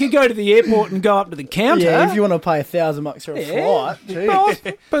 no, you can go to the airport and go up to the counter. Yeah, if you want to pay $1,000 for a flight.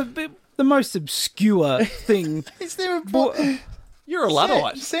 Gee. But the most obscure thing... Is there a Bought- You're a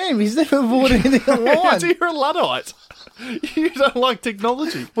Luddite. Sam, he's never bought anything online. So you're a Luddite. You don't like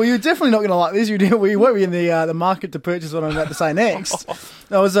technology. Well, you're definitely not going to like this. You won't be in the market to purchase what I'm about to say next.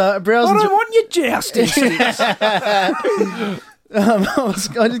 I was browsing. I don't want your jousting sticks.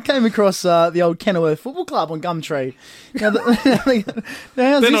 I just came across the old Kenilworth Football Club on Gumtree. Now,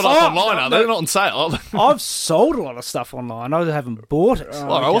 They're not up online, are they? They're not on sale. I've sold a lot of stuff online. I haven't bought it.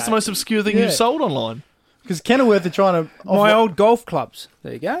 All right, what's the most obscure thing Yeah. you've sold online? Because Kenilworth are trying to... My old golf clubs.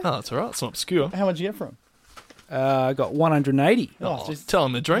 There you go. Oh, that's all right. It's not obscure. How much you get from? I got 180. Oh, just- tell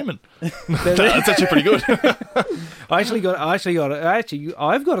them they're dreaming. That's actually pretty good.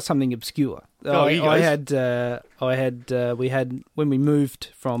 I've got something obscure. Oh, you guys. We had when we moved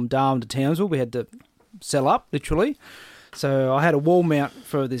from Darwin to Townsville, we had to sell up literally. So I had a wall mount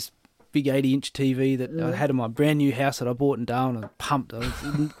for this big 80-inch TV that I had in my brand new house that I bought in Darwin and pumped. I was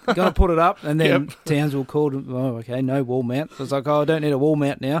going to put it up, and then Townsville called. Oh, okay, no wall mount. I was like, oh, I don't need a wall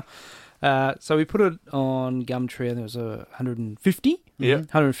mount now. So we put it on Gumtree, and there was a 150. Yeah.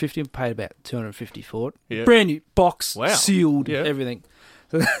 150. Paid about 250 for it. Yeah. Brand new box, Wow. sealed, Yeah. everything.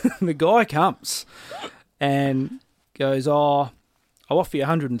 So the guy comes and goes, "Oh, I'll offer you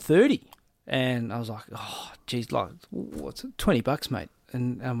 130." And I was like, "Oh, geez, like what's it? $20, mate?"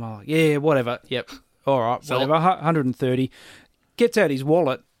 And I'm like, "Yeah, whatever. Yep, all right, Sell it. whatever." 130. Gets out his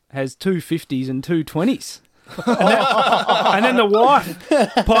wallet, has 250s and 220s. And then the wife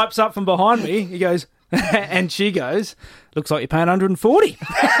pipes up from behind me. He goes, and she goes, "Looks like you're paying 140."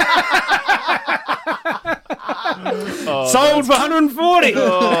 Sold for 140.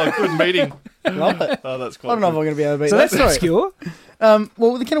 Oh, good meeting. Love it. Oh, that's I quite don't know if I'm going to be able to beat So that that's story. obscure.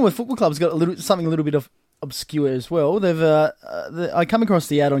 Well, the Kenilworth Football Club's got something a little bit of obscure as well. They've I come across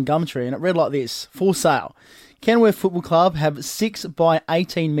the ad on Gumtree and it read like this: for sale. Kenilworth Football Club have 6 by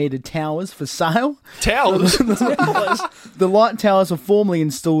 18 metre towers for sale. Towels. The light towers were formerly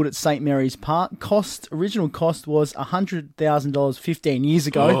installed at St Mary's Park. Original cost was $100,000 15 years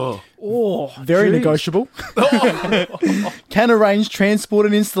ago. Oh, Very geez. negotiable. Can arrange transport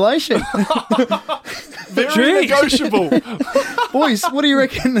and installation. Very Jeez. negotiable. Boys, what do you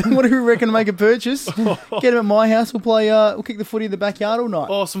reckon? What do you reckon to make a purchase? Get them at my house. We'll play. We'll kick the footy in the backyard all night.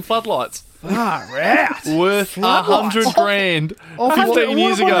 Oh, some floodlights. Far out. Worth $100 grand Off- 15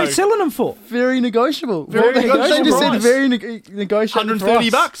 years What are ago. they selling them for? Very negotiable. Very They negotiable just said price. very negotiable. $130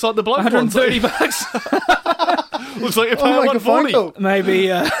 price. like the bloke ones. $130. Looks like you're I'll paying make a phone 140. call.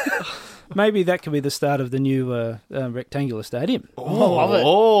 Maybe Maybe that could be the start of the new rectangular stadium.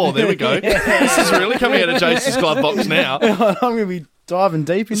 Oh, there we go. This is really coming out of Jason's glove box now. I'm going to be diving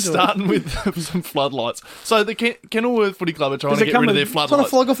deep into Starting with some floodlights. So the Kenilworth Footy Club are trying to get rid of their it. Trying to floodlights.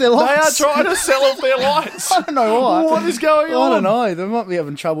 flog off their They lights. are trying to sell off their lights. I don't know why. What is going on? I don't know. They might be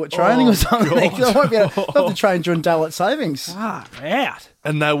having trouble with training or something. God. They won't be able to, they'll have to train during daylight savings. Ah, out.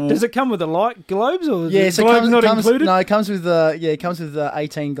 And they will. Does it come with the light globes or is Yes, the it globes comes, not comes, included? No, it comes with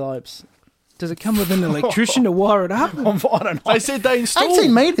 18 globes. Does it come with an electrician to wire it up? I don't know. They said they installed.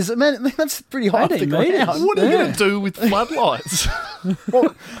 18 metres, man, that's pretty high off the 18 metres. ground. What are you Yeah. going to do with floodlights?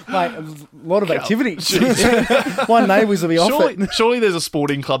 Well, mate, a lot of activities. My neighbours will be off it. Surely there's a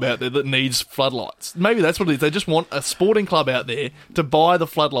sporting club out there that needs floodlights. Maybe that's what it is. They just want a sporting club out there to buy the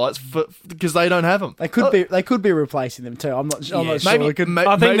floodlights because they don't have them. They could be replacing them too. I'm not sure. Maybe- They could,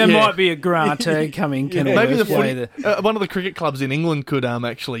 I think there yeah. might be a grant coming. Maybe the Kenilworth. footy, one of the cricket clubs in England could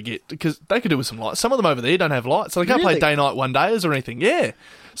actually get, because they could do with some lights. Some of them over there don't have lights, so they can't play Really? day-night one-dayers or anything. Yeah.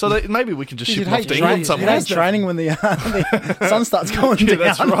 So maybe we can just ship you'd them off hate, to train, England you'd somewhere. hate training when the sun starts going Yeah, down.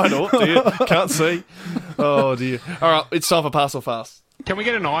 that's right. Oh, dear. Can't see. Oh, dear. All right, it's time for Pass or Fast. Can we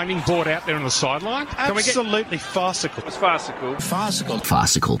get an ironing board out there on the sideline? Absolutely farcical. It's farcical.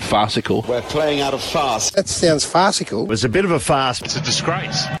 Farcical. We're playing out of farce. That sounds farcical. It was a bit of a farce. It's a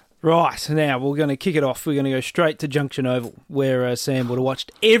disgrace. Right, now we're going to kick it off. We're going to go straight to Junction Oval, where Sam would have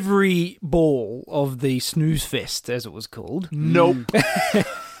watched every ball of the Snooze Fest, as it was called. Nope.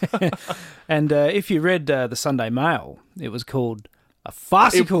 And if you read the Sunday Mail, it was called a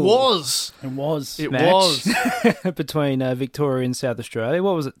farcical It was. It match was. between Victoria and South Australia.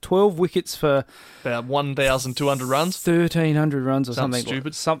 What was it? 12 wickets for About 1,200 runs. 1,300 runs or Something something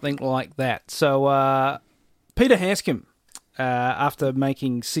stupid. something like that. So Peter Hanscom, after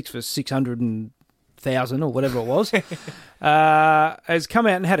making 6 for 600,000 or whatever it was, has come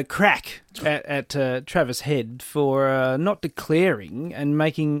out and had a crack at Travis Head for not declaring and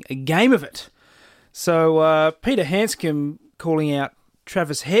making a game of it. So Peter Hanscom calling out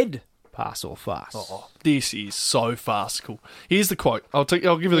Travis Head, pass or fast. Oh, this is so farcical. Here's the quote. I'll give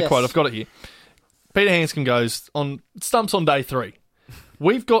you the Yes. quote. I've got it here. Peter Hanscom goes on stumps on day 3.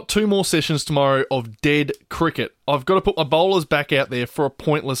 We've got 2 more sessions tomorrow of dead cricket. I've got to put my bowlers back out there for a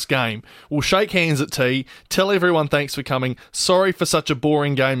pointless game. We'll shake hands at tea, tell everyone thanks for coming, sorry for such a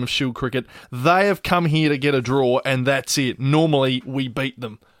boring game of shield cricket. They have come here to get a draw, and that's it. Normally, we beat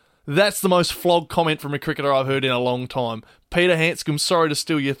them. That's the most flogged comment from a cricketer I've heard in a long time. Peter Hanscom, sorry to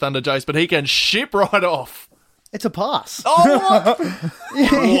steal your thunder, Jace, but he can ship right off. It's a pass. Oh,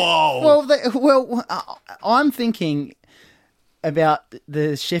 what? Whoa. I'm thinking about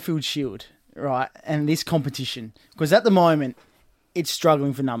the Sheffield Shield, right, and this competition, because at the moment it's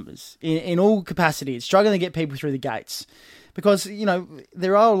struggling for numbers in all capacity. It's struggling to get people through the gates because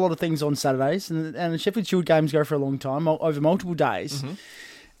there are a lot of things on Saturdays, and the Sheffield Shield games go for a long time over multiple days. Mm-hmm.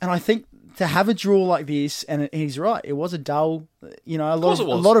 And I think to have a draw like this, and he's right, it was a dull. A course it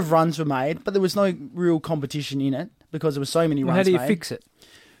was. lot of runs were made, but there was no real competition in it because there were so many Well, runs how do you made. fix it?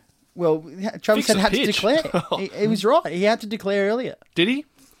 Well, Travis Fix the had to pitch. declare. He was right. He had to declare earlier. Did he?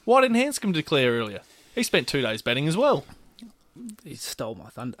 Why didn't Hanscom declare earlier? He spent 2 days batting as well. He stole my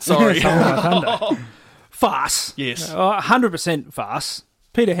thunder. Sorry. Stole my thunder. Farce. Yes. 100% farce.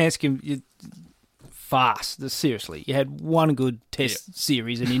 Peter Hanscom, farce. Seriously, you had one good test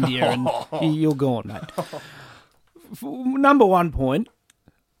series in India and you're gone, mate. Number 1 point,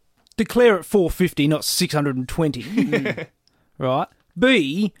 declare at 450, not 620. Right?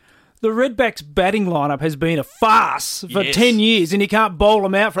 B, the Redbacks batting lineup has been a farce for Yes. 10 years and you can't bowl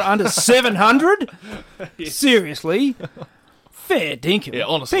them out for under 700? Seriously? Fair dinkum. Yeah,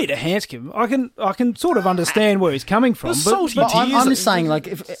 honestly. Peter Hanscom, I can sort of understand where he's coming from. The salty but I'm tears. just saying, like,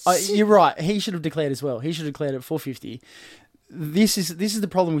 you're right. He should have declared as well. He should have declared at 450. This is the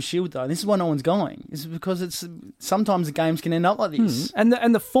problem with Shield, though. This is why no one's going. It's because sometimes the games can end up like this. and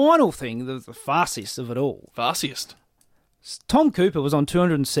the final thing, the farciest of it all, Farciest. Tom Cooper was on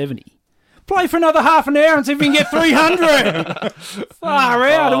 270. Play for another half an hour and see if we can get 300. Far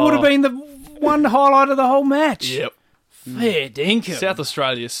out. It would have been the one highlight of the whole match. Yep. Fair dinkum. South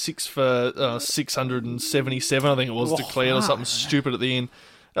Australia, 6 for 677, I think it was, declared or something stupid at the end.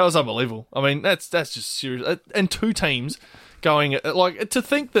 That was unbelievable. I mean, that's just serious. And 2 teams going, like, to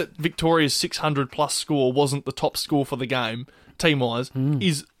think that Victoria's 600-plus score wasn't the top score for the game, team-wise,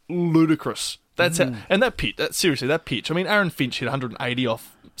 is ludicrous. That's how, and that pitch. I mean, Aaron Finch hit 180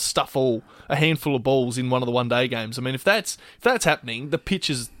 off stuff all, a handful of balls in one of the one-day games. I mean, if that's happening, the pitch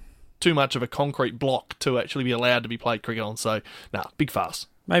is too much of a concrete block to actually be allowed to be played cricket on. So, big farce.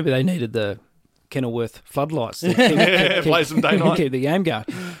 Maybe they needed the Kenilworth floodlights to keep Play some day night. keep the game going.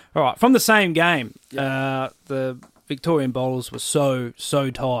 All right, from the same game, the Victorian bowlers were so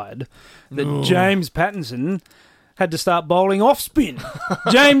tired that James Pattinson had to start bowling off spin.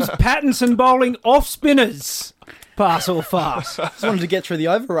 James Pattinson bowling off spinners. Pass or fast. Just wanted to get through the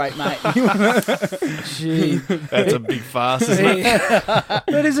over rate, mate. Gee. That's a big farce, isn't it?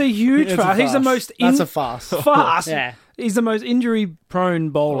 That is a huge farce. He's the most That's a farce. farce. Yeah. He's the most injury-prone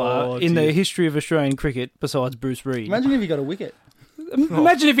bowler in the history of Australian cricket, besides Bruce Reid. Imagine if he got a wicket.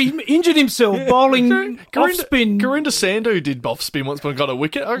 Imagine if he injured himself bowling off spin. Gurinder Sandhu did off spin once when he got a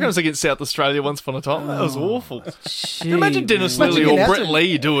wicket. I reckon it was against South Australia once upon a time. That was awful. Imagine Dennis Lilly or Brett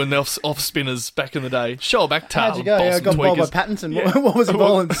Lee doing the off spinners back in the day. Show back tail. How'd you go? I got bowled by Pattinson. Yeah. What was the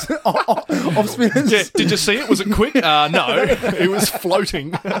bowling? Off spinners? Yeah. Did you see it? Was it quick? No. It was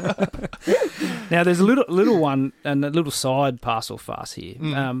floating. Now, there's a little one and a little side parcel farce here.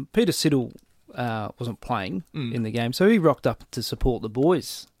 Peter Siddle wasn't playing in the game, so he rocked up to support the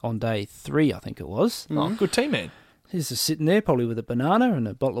boys on day 3, I think it was. Oh, good team, man. He's just sitting there, probably with a banana and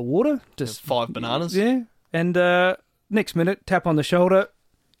a bottle of water. Just 5 bananas. Yeah. And next minute, tap on the shoulder,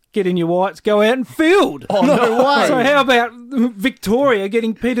 get in your whites, go out and field. Oh, no way. So how about Victoria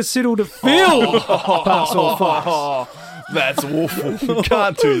getting Peter Siddle to field? Pass or farce. That's awful. You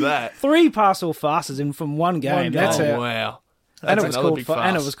can't do that. 3 pass or farces in from one game. That's how. Wow. And it, That's another big farce.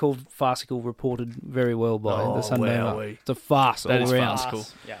 and it was called farcical, reported very well by the Sunday Night. wowee. It's a farce That all is round. farcical.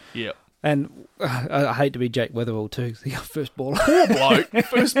 Yeah. Yep. And I hate to be Jake Weatherall too, the first baller. Poor bloke.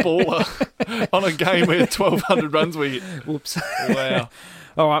 First baller on a game where 1,200 runs we hit. Whoops. Wow.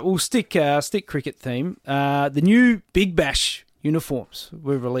 All right, we'll stick cricket theme. The new Big Bash uniforms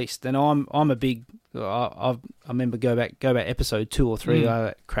were released, and I'm a big. I remember go back episode 2 or 3. I had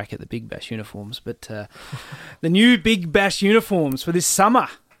a crack at the Big Bash uniforms, but the new Big Bash uniforms for this summer,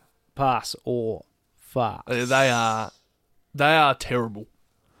 pass or farce? They are terrible.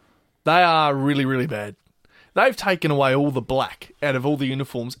 They are really, really bad. They've taken away all the black out of all the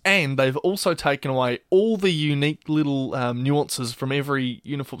uniforms, and they've also taken away all the unique little nuances from every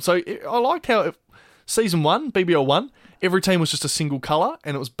uniform. So I liked how Season 1, BBL 1, every team was just a single colour,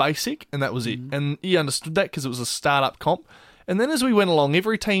 and it was basic, and that was it. And you understood that because it was a start-up comp. And then as we went along,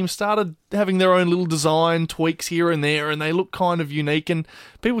 every team started having their own little design tweaks here and there, and they looked kind of unique, and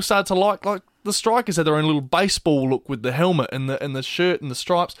people started to like the Strikers had their own little baseball look with the helmet and the shirt and the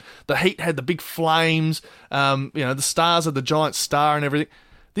stripes. The Heat had the big flames. The Stars had the giant star and everything.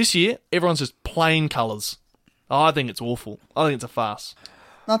 This year, everyone's just plain colours. I think it's awful. I think it's a farce.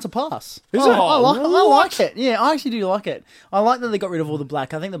 That's a pass. Is it? I like it. Yeah, I actually do like it. I like that they got rid of all the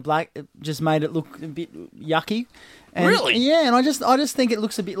black. I think the black just made it look a bit yucky. And, Really? Yeah, and I just think it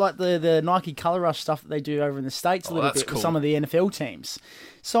looks a bit like the Nike Colour Rush stuff that they do over in the States a little that's bit cool. with some of the NFL teams.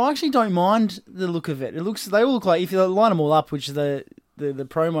 So I actually don't mind the look of it. They all look like, if you line them all up, which the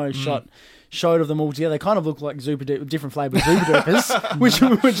promo shot showed of them all together, they kind of look like different flavoured Zupa Dupers,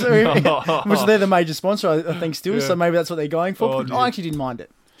 which they're the major sponsor, I think, still. Yeah. So maybe that's what they're going for. Oh, But dear. I actually didn't mind it.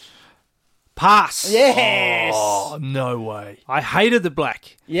 Pass. Yes. Oh, no way. I hated the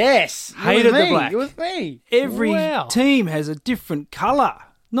black. Yes. Hated the black. It was me. Every Wow. team has a different colour.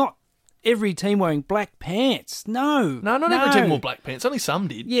 Not every team wearing black pants. No. No, not every team wore black pants. Only some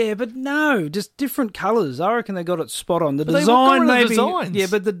did. Yeah, but no, just different colours. I reckon they got it spot on. The But they design, got rid of maybe. the designs. Yeah,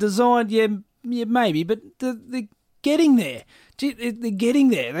 but the design, yeah, maybe. But they're getting there. They're getting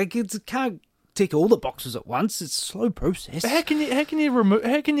there. They can't tick all the boxes at once. It's a slow process. How can you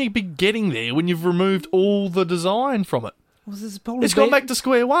be getting there when you've removed all the design from it? Well, It's gone back to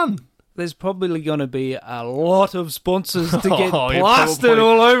square one. There's probably going to be a lot of sponsors to get Oh, yeah, plastered probably.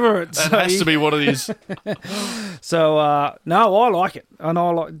 all over it. That has to be what it is. So, no, I like it. And I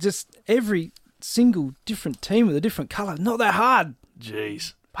like just every single different team with a different colour. Not that hard.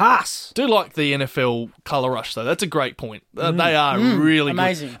 Jeez. Pass. Do like the NFL colour rush, though. That's a great point. They are really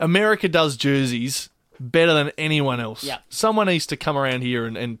amazing. good. America does jerseys better than anyone else. Yeah. Someone needs to come around here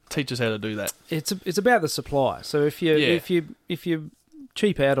and teach us how to do that. It's about the supply. So if you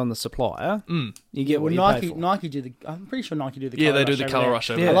cheap out on the supplier, you get what you pay for. Nike do the. I'm pretty sure Nike do the. Yeah, Colour they do Rush the over colour there. rush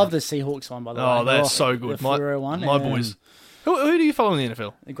over Yeah. I there. love the Seahawks one, by the way. Oh, that's so good. The Fluoro one. My boys. Who do you follow in the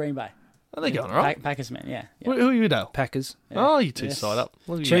NFL? The Green Bay. Are they going all right? Packers, man. Yeah. Who are you, Dale? Packers. Oh, you two Yes. side up.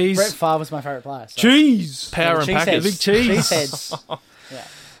 Look at you. Cheese. Brett Favre was my favourite player. So. Cheese. Power and Cheese Packers. heads. Big cheese. Cheese heads. Yeah.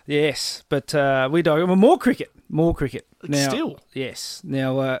 Yes, but we don't. Well, more cricket. Now, Still. yes.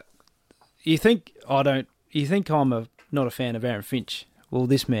 Now, you think I'm not a fan of Aaron Finch? Well,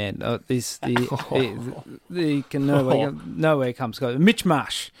 this man, he can nowhere comes close. Mitch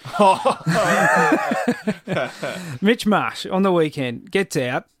Marsh. Mitch Marsh on the weekend gets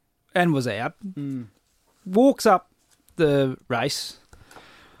out and was out. Walks up the race,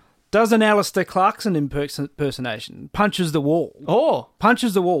 Does an Alistair Clarkson impersonation. Punches the wall. Oh.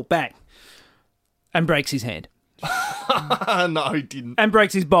 Punches the wall, bang. And breaks his hand. No, he didn't. And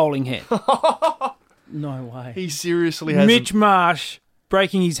breaks his bowling hand. No way. He seriously hasn't. Mitch Marsh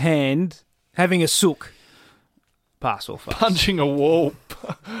breaking his hand, having a sook. Pass or fast? Punching a wall.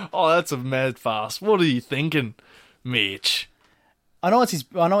 Oh, that's a mad fast. What are you thinking, Mitch? I know it's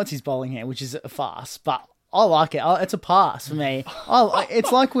his bowling hand, which is a farce, but I like it. It's a pass for me.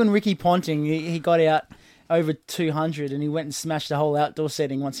 It's like when Ricky Ponting, he got out over 200 and he went and smashed the whole outdoor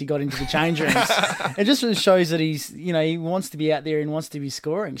setting once he got into the change rooms. It just really shows that he wants to be out there and wants to be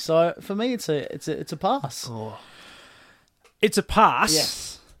scoring. So for me, it's a pass. Oh. It's a pass.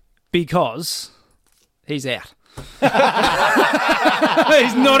 Yes. Because he's out.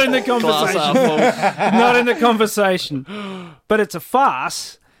 He's not in the conversation. Not in the conversation. But it's a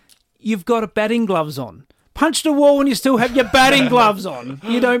farce. You've got a batting gloves on. Punch the wall when you still have your batting gloves on.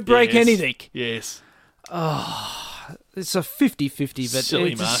 You don't break anything. Yes. It's a 50-50, but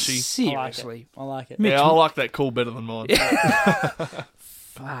Silly it's Marshy. seriously. I like it. Mitch, Yeah, I like that call better than mine.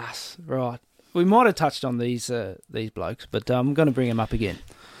 farce. Right. We might have touched on these blokes, but I'm going to bring them up again.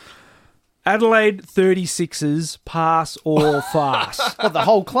 Adelaide 36ers, pass or farce? What, the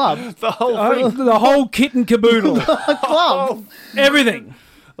whole club? The whole thing. The whole kit and caboodle. Club? Everything.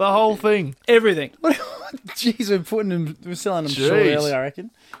 The whole thing. Everything. Jeez, we're selling them Jeez. short early, I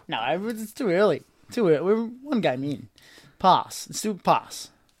reckon. No, it's too early. We're one game in. Pass. It's still pass.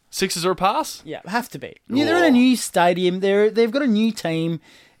 Sixers are a pass? Yeah, have to be. Yeah, they're in a new stadium. They've got a new team.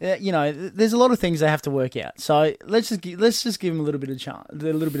 There's a lot of things they have to work out. So let's just give them a little bit of chance, a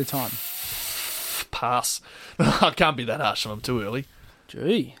little bit of time. Pass. I can't be that harsh on them too early.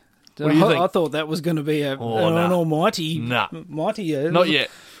 Gee. What do you think? I thought that was going to be an almighty... Nah. Mighty... Not yet.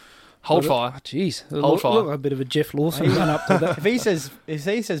 Hold fire. Jeez. Hold fire. Look, a bit of a Jeff Lawson run up to that. If he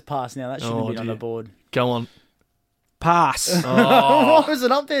says pass now, that shouldn't be on the board. Go on. Pass. Why was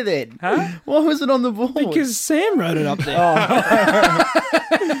it up there then? Huh? Why was it on the board? Because Sam wrote it up there.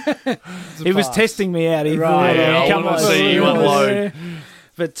 He was testing me out. He Right. thought, Yeah, I come wanted to on. see you unload.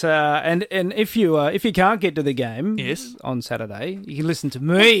 But and if you can't get to the game Yes. on Saturday, you can listen to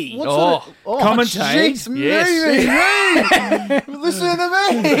me. Commentate. Commentate. Yes. Me. Listen to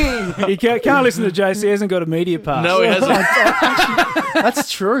me. You can't listen to JC. He hasn't got a media pass. No, he hasn't.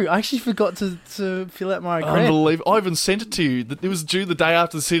 That's true. I actually forgot to fill out my cred. Unbelievable. I even sent it to you. It was due the day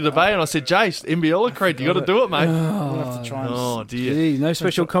after the City Debate, and I said, Jace, NBL cred, you got to do it, mate. We'll have to try and Oh, dear. Gee, no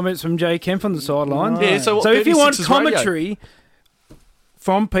special comments from Jay Kemp on the sideline. Yeah, so if you want 36ers commentary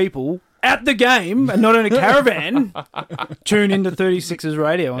from people at the game and not in a caravan, tune into 36ers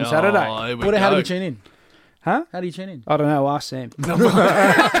radio on Saturday. Oh, here we How do go. you tune in? Huh? How do you tune in? I don't know. Ask Sam. That's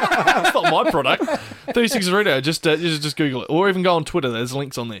not my product. 36 Radio. Just Google it, or even go on Twitter. There's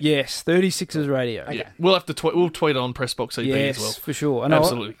links on there. Yes, 36ers radio. Yeah. We'll have to we'll tweet it on Pressbox CP Yes, as well. for sure. And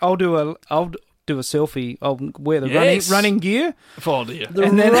Absolutely. I'll do a selfie. I'll wear the Yes. running gear. Oh dear. The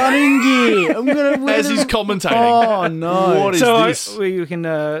And then- running gear. I'm gonna wear As he's commentating. Oh no! What is So this? we can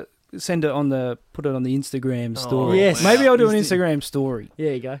put it on the Instagram story. Yes. Maybe I'll do an Is the- Instagram story.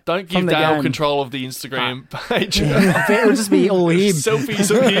 There you go. Don't from give the Dale game. control of the Instagram page. It'll just be all him.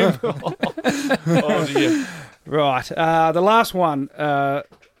 Selfies of him. Oh dear. Right. The last one,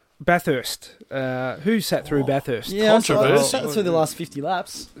 Bathurst. Who sat through Bathurst? Yeah, Controversy. sat through the last 50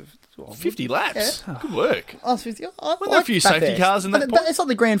 laps. 50 laps. Good work. Last 50. I Weren't there a few safety cars in that point? It's like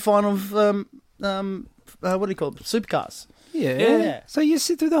the grand final of what do you call it? Supercars. Yeah. Yeah. So you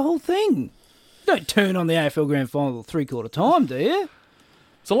sit through the whole thing. You don't turn on the AFL Grand Final 3/4 time, do you?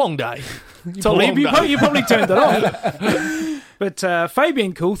 It's a long day. It's a long day. You probably turned it on. But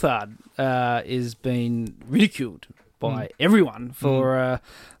Fabian Coulthard is being ridiculed by everyone for a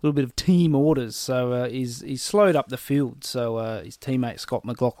little bit of team orders. So he's slowed up the field so his teammate Scott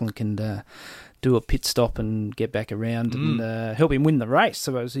McLaughlin can do a pit stop and get back around and help him win the race.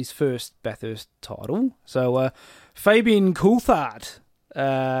 So it was his first Bathurst title. So Fabian Coulthard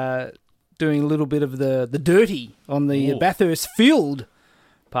doing a little bit of the dirty on the Bathurst field.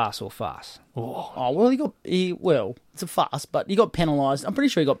 Pass or farce? Oh, well, well, it's a fuss, but he got penalised. I'm pretty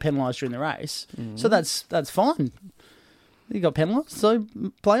sure he got penalised during the race. So that's fine. He got penalised, so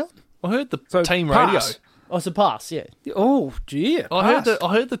play on. I heard the So team pass. radio. Oh, it's a pass, yeah. Oh, gee. I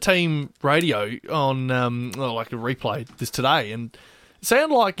heard the team radio on like a replay this today, and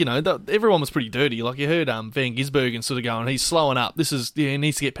sound like, everyone was pretty dirty. Like you heard Van Gisbergen sort of going, he's slowing up. He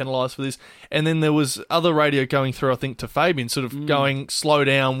needs to get penalised for this. And then there was other radio going through, I think, to Fabian, sort of going, slow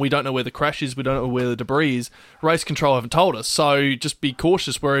down. We don't know where the crash is. We don't know where the debris is. Race control haven't told us. So just be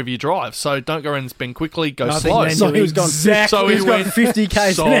cautious wherever you drive. So don't go around and spin quickly. Go slow. So he was going So he going 50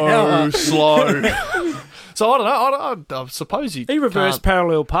 k's so an hour. slow. So I don't know. I suppose He reverse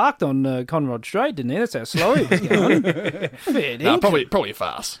parallel parked on Conrod Strait, didn't he? That's how slow he was going. Fair No, dinkum. probably a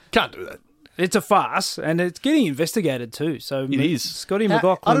farce. Can't do that. It's a farce, and it's getting investigated too. So It is. Scotty I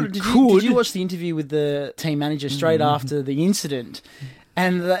McLaughlin don't, did could. you watch the interview with the team manager straight after the incident?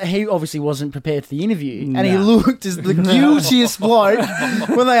 And he obviously wasn't prepared for the interview. And he looked as the guiltiest bloke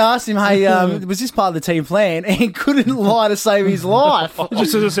when they asked him, hey, was this part of the team plan? And he couldn't lie to save his life. He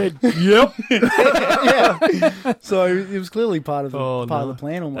just sort of said, "Yep." Yeah. So it was clearly part of the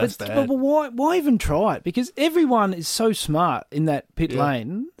plan almost. That's But bad. why even try it? Because everyone is so smart in that pit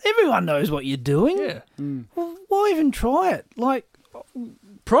lane. Everyone knows what you're doing. Yeah. Well, why even try it? Like,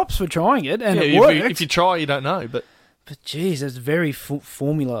 props for trying it, and it Yeah, worked. if you try, you don't know. But geez, that's very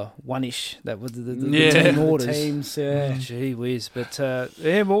Formula One-ish. That was the Yeah. team orders. Teams, Gee whiz. But,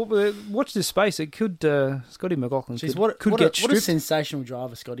 watch this space. It could, Scotty McLaughlin Jeez, could what get a stripped. sensational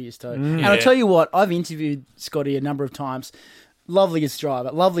driver Scotty is too. And Yeah. I'll tell you what, I've interviewed Scotty a number of times. Loveliest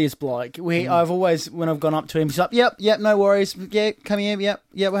driver, loveliest bloke. I've always, when I've gone up to him, he's like, yep, no worries. Yeah, come here, yep,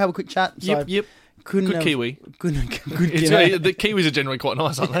 we'll have a quick chat. So yep. couldn't Good have- Kiwi. Good It's, Kiwi. the Kiwis are generally quite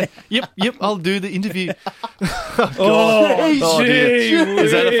nice, aren't they? Yep, I'll do the interview. Oh, dear. gee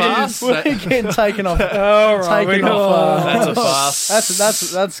Is that a whiz. farce? We're getting taken off. All right. Taken off. That's a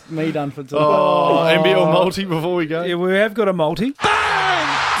farce. That's me done for today. Oh, NBL multi before we go. Yeah, we have got a multi.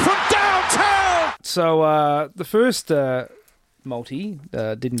 From downtown! So the first multi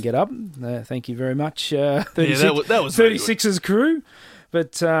didn't get up. Thank you very much, 36, that was very good. 36's crew.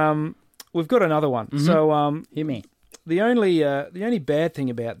 But we've got another one. So Hear me. the only bad thing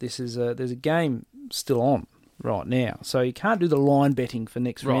about this is there's a game still on right now, so you can't do the line betting for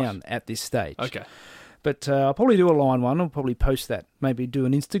next Right. round at this stage. Okay. But I'll probably do a line one. I'll probably post that. Maybe do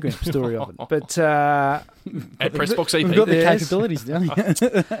an Instagram story of it. But At Pressbox EP. We've got the Yes. capabilities, don't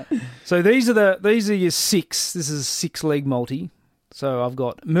we? so these are your six. This is a 6-leg multi. So I've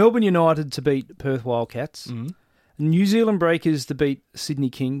got Melbourne United to beat Perth Wildcats, New Zealand Breakers to beat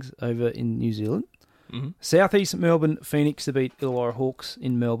Sydney Kings over in New Zealand, Southeast Melbourne Phoenix to beat Illawarra Hawks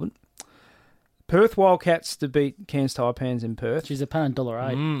in Melbourne, Perth Wildcats to beat Cairns Taipans in Perth, She's a pound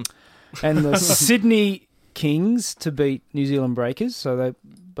 $1.08. and the Sydney Kings to beat New Zealand Breakers. So they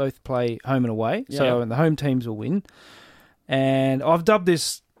both play home and away. So and the home teams will win. And I've dubbed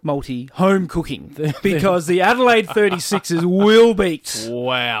this multi home cooking because the Adelaide 36ers will beat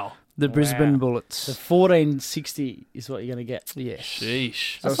Wow. the Brisbane The Bullets. 1460 is what you're going to get. Yeah.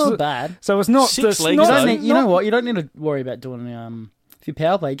 Sheesh. That's So not bad. So it's not Six the, legs, not- though. You know what? You don't need to worry about doing if you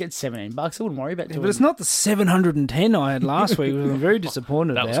power play, you get $17. I wouldn't worry about doing But it's not the 710 I had last week, which I'm very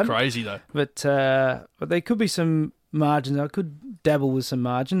disappointed That about. was crazy, though. But there could be some margins. I could dabble with some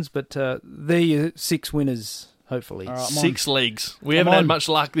margins, but they're your 6 winners, hopefully. All right, I'm 6 legs. We I'm haven't had on. much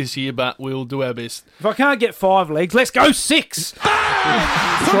luck this year, but we'll do our best. If I can't get 5 legs, let's go 6. From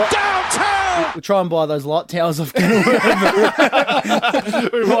downtown! We'll try and buy those light towers off. We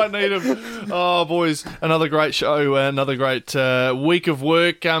might need them. Oh, boys, another great show, another great week of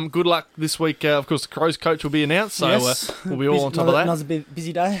work. Good luck this week. Of course, the Crows coach will be announced, so we'll be all on top of that. Another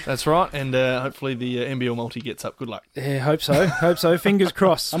busy day. That's right, and hopefully the NBL multi gets up. Good luck. Yeah, hope so. Hope so. Fingers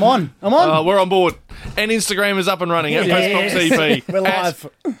crossed. I'm on. We're on board. And Instagram is up and running at Yes. Pressbox EP. We're live.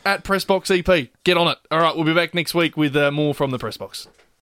 At Pressbox EP. Get on it. All right, we'll be back next week with more from the Pressbox.